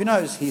time. Who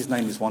knows His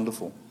name is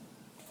wonderful?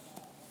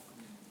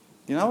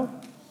 You know it?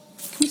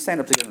 Can we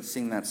stand up together and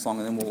sing that song,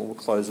 and then we'll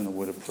close in a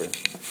word of prayer.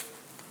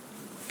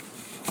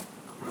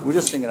 We'll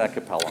just sing it a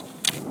cappella.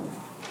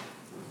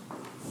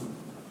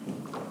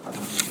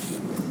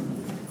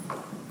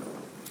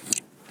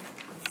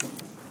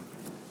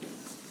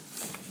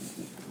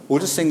 We'll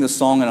just sing the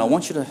song, and I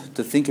want you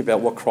to think about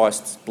what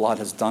Christ's blood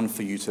has done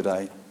for you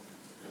today.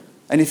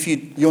 And if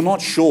you're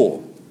not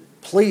sure,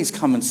 please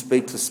come and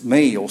speak to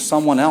me or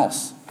someone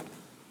else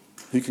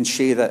who can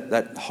share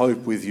that hope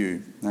with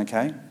you.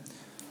 Okay?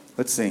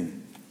 Let's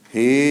sing.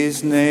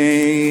 His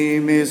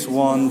name is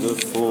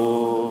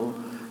wonderful.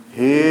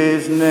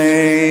 His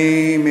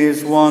name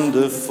is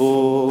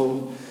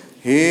wonderful.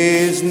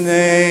 His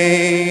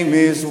name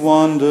is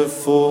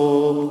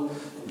wonderful.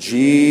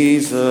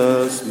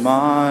 Jesus,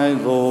 my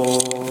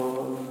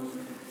Lord.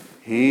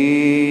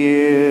 He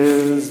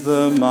is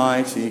the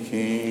mighty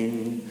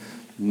King,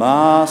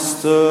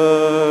 Master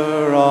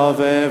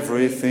of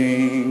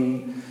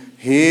everything.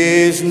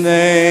 His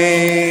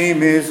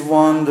name is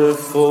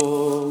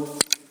wonderful.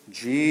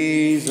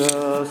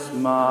 Jesus,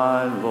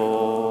 my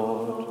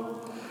Lord.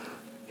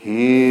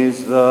 He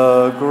is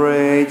the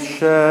great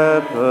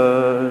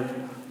shepherd,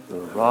 the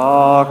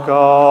rock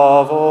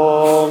of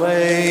all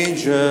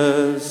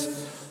ages.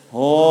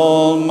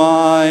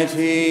 Almighty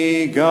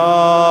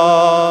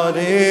God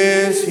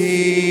is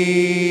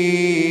He.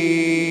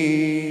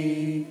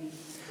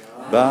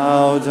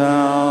 Bow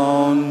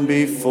down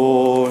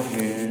before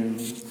Him,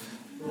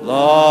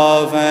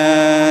 love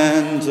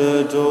and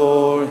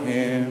adore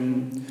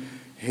Him.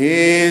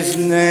 His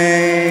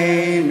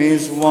name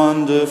is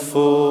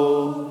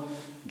wonderful,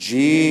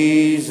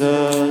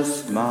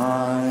 Jesus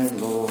my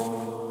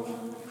Lord.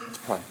 Let's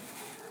pray.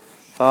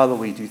 Father,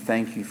 we do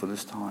thank You for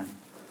this time.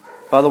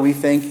 Father, we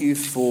thank You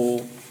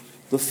for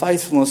the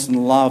faithfulness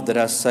and love that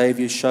our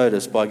Saviour showed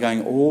us by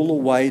going all the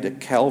way to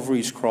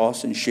Calvary's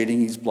cross and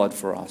shedding His blood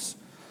for us.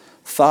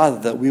 Father,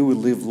 that we would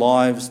live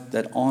lives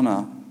that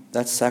honour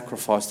that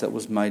sacrifice that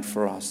was made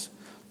for us.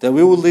 That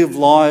we will live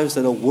lives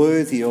that are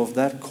worthy of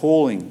that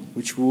calling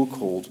which we were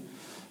called.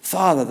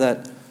 Father,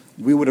 that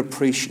we would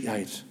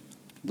appreciate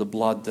the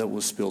blood that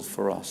was spilled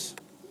for us.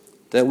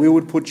 That we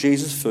would put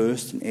Jesus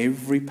first in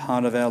every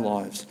part of our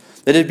lives.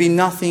 That there'd be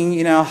nothing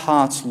in our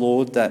hearts,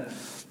 Lord,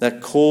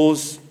 that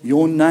cause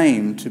Your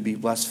name to be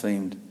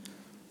blasphemed.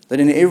 That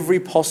in every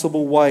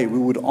possible way we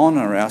would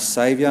honour our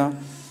Saviour,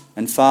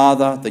 and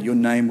Father, that Your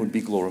name would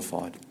be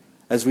glorified.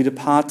 As we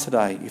depart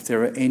today, if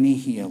there are any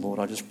here, Lord,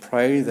 I just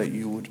pray that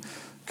You would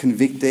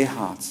convict their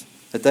hearts,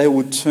 that they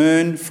would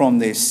turn from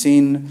their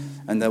sin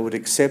and they would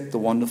accept the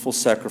wonderful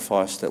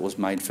sacrifice that was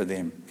made for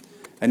them.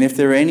 And if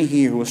there are any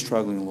here who are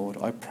struggling, Lord,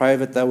 I pray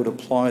that they would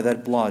apply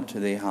that blood to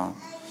their heart,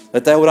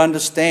 that they would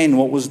understand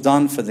what was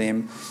done for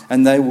them,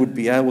 and they would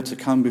be able to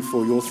come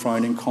before Your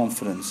throne in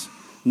confidence,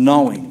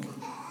 knowing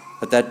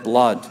that that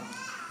blood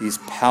is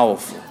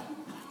powerful.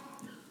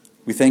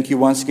 We thank You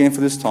once again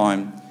for this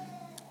time.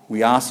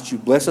 We ask that You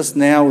bless us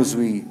now as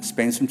we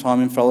spend some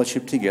time in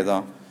fellowship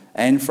together,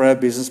 and for our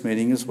business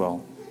meeting as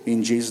well.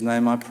 In Jesus'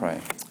 name I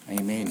pray.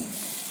 Amen.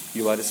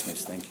 You are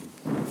dismissed. Thank you.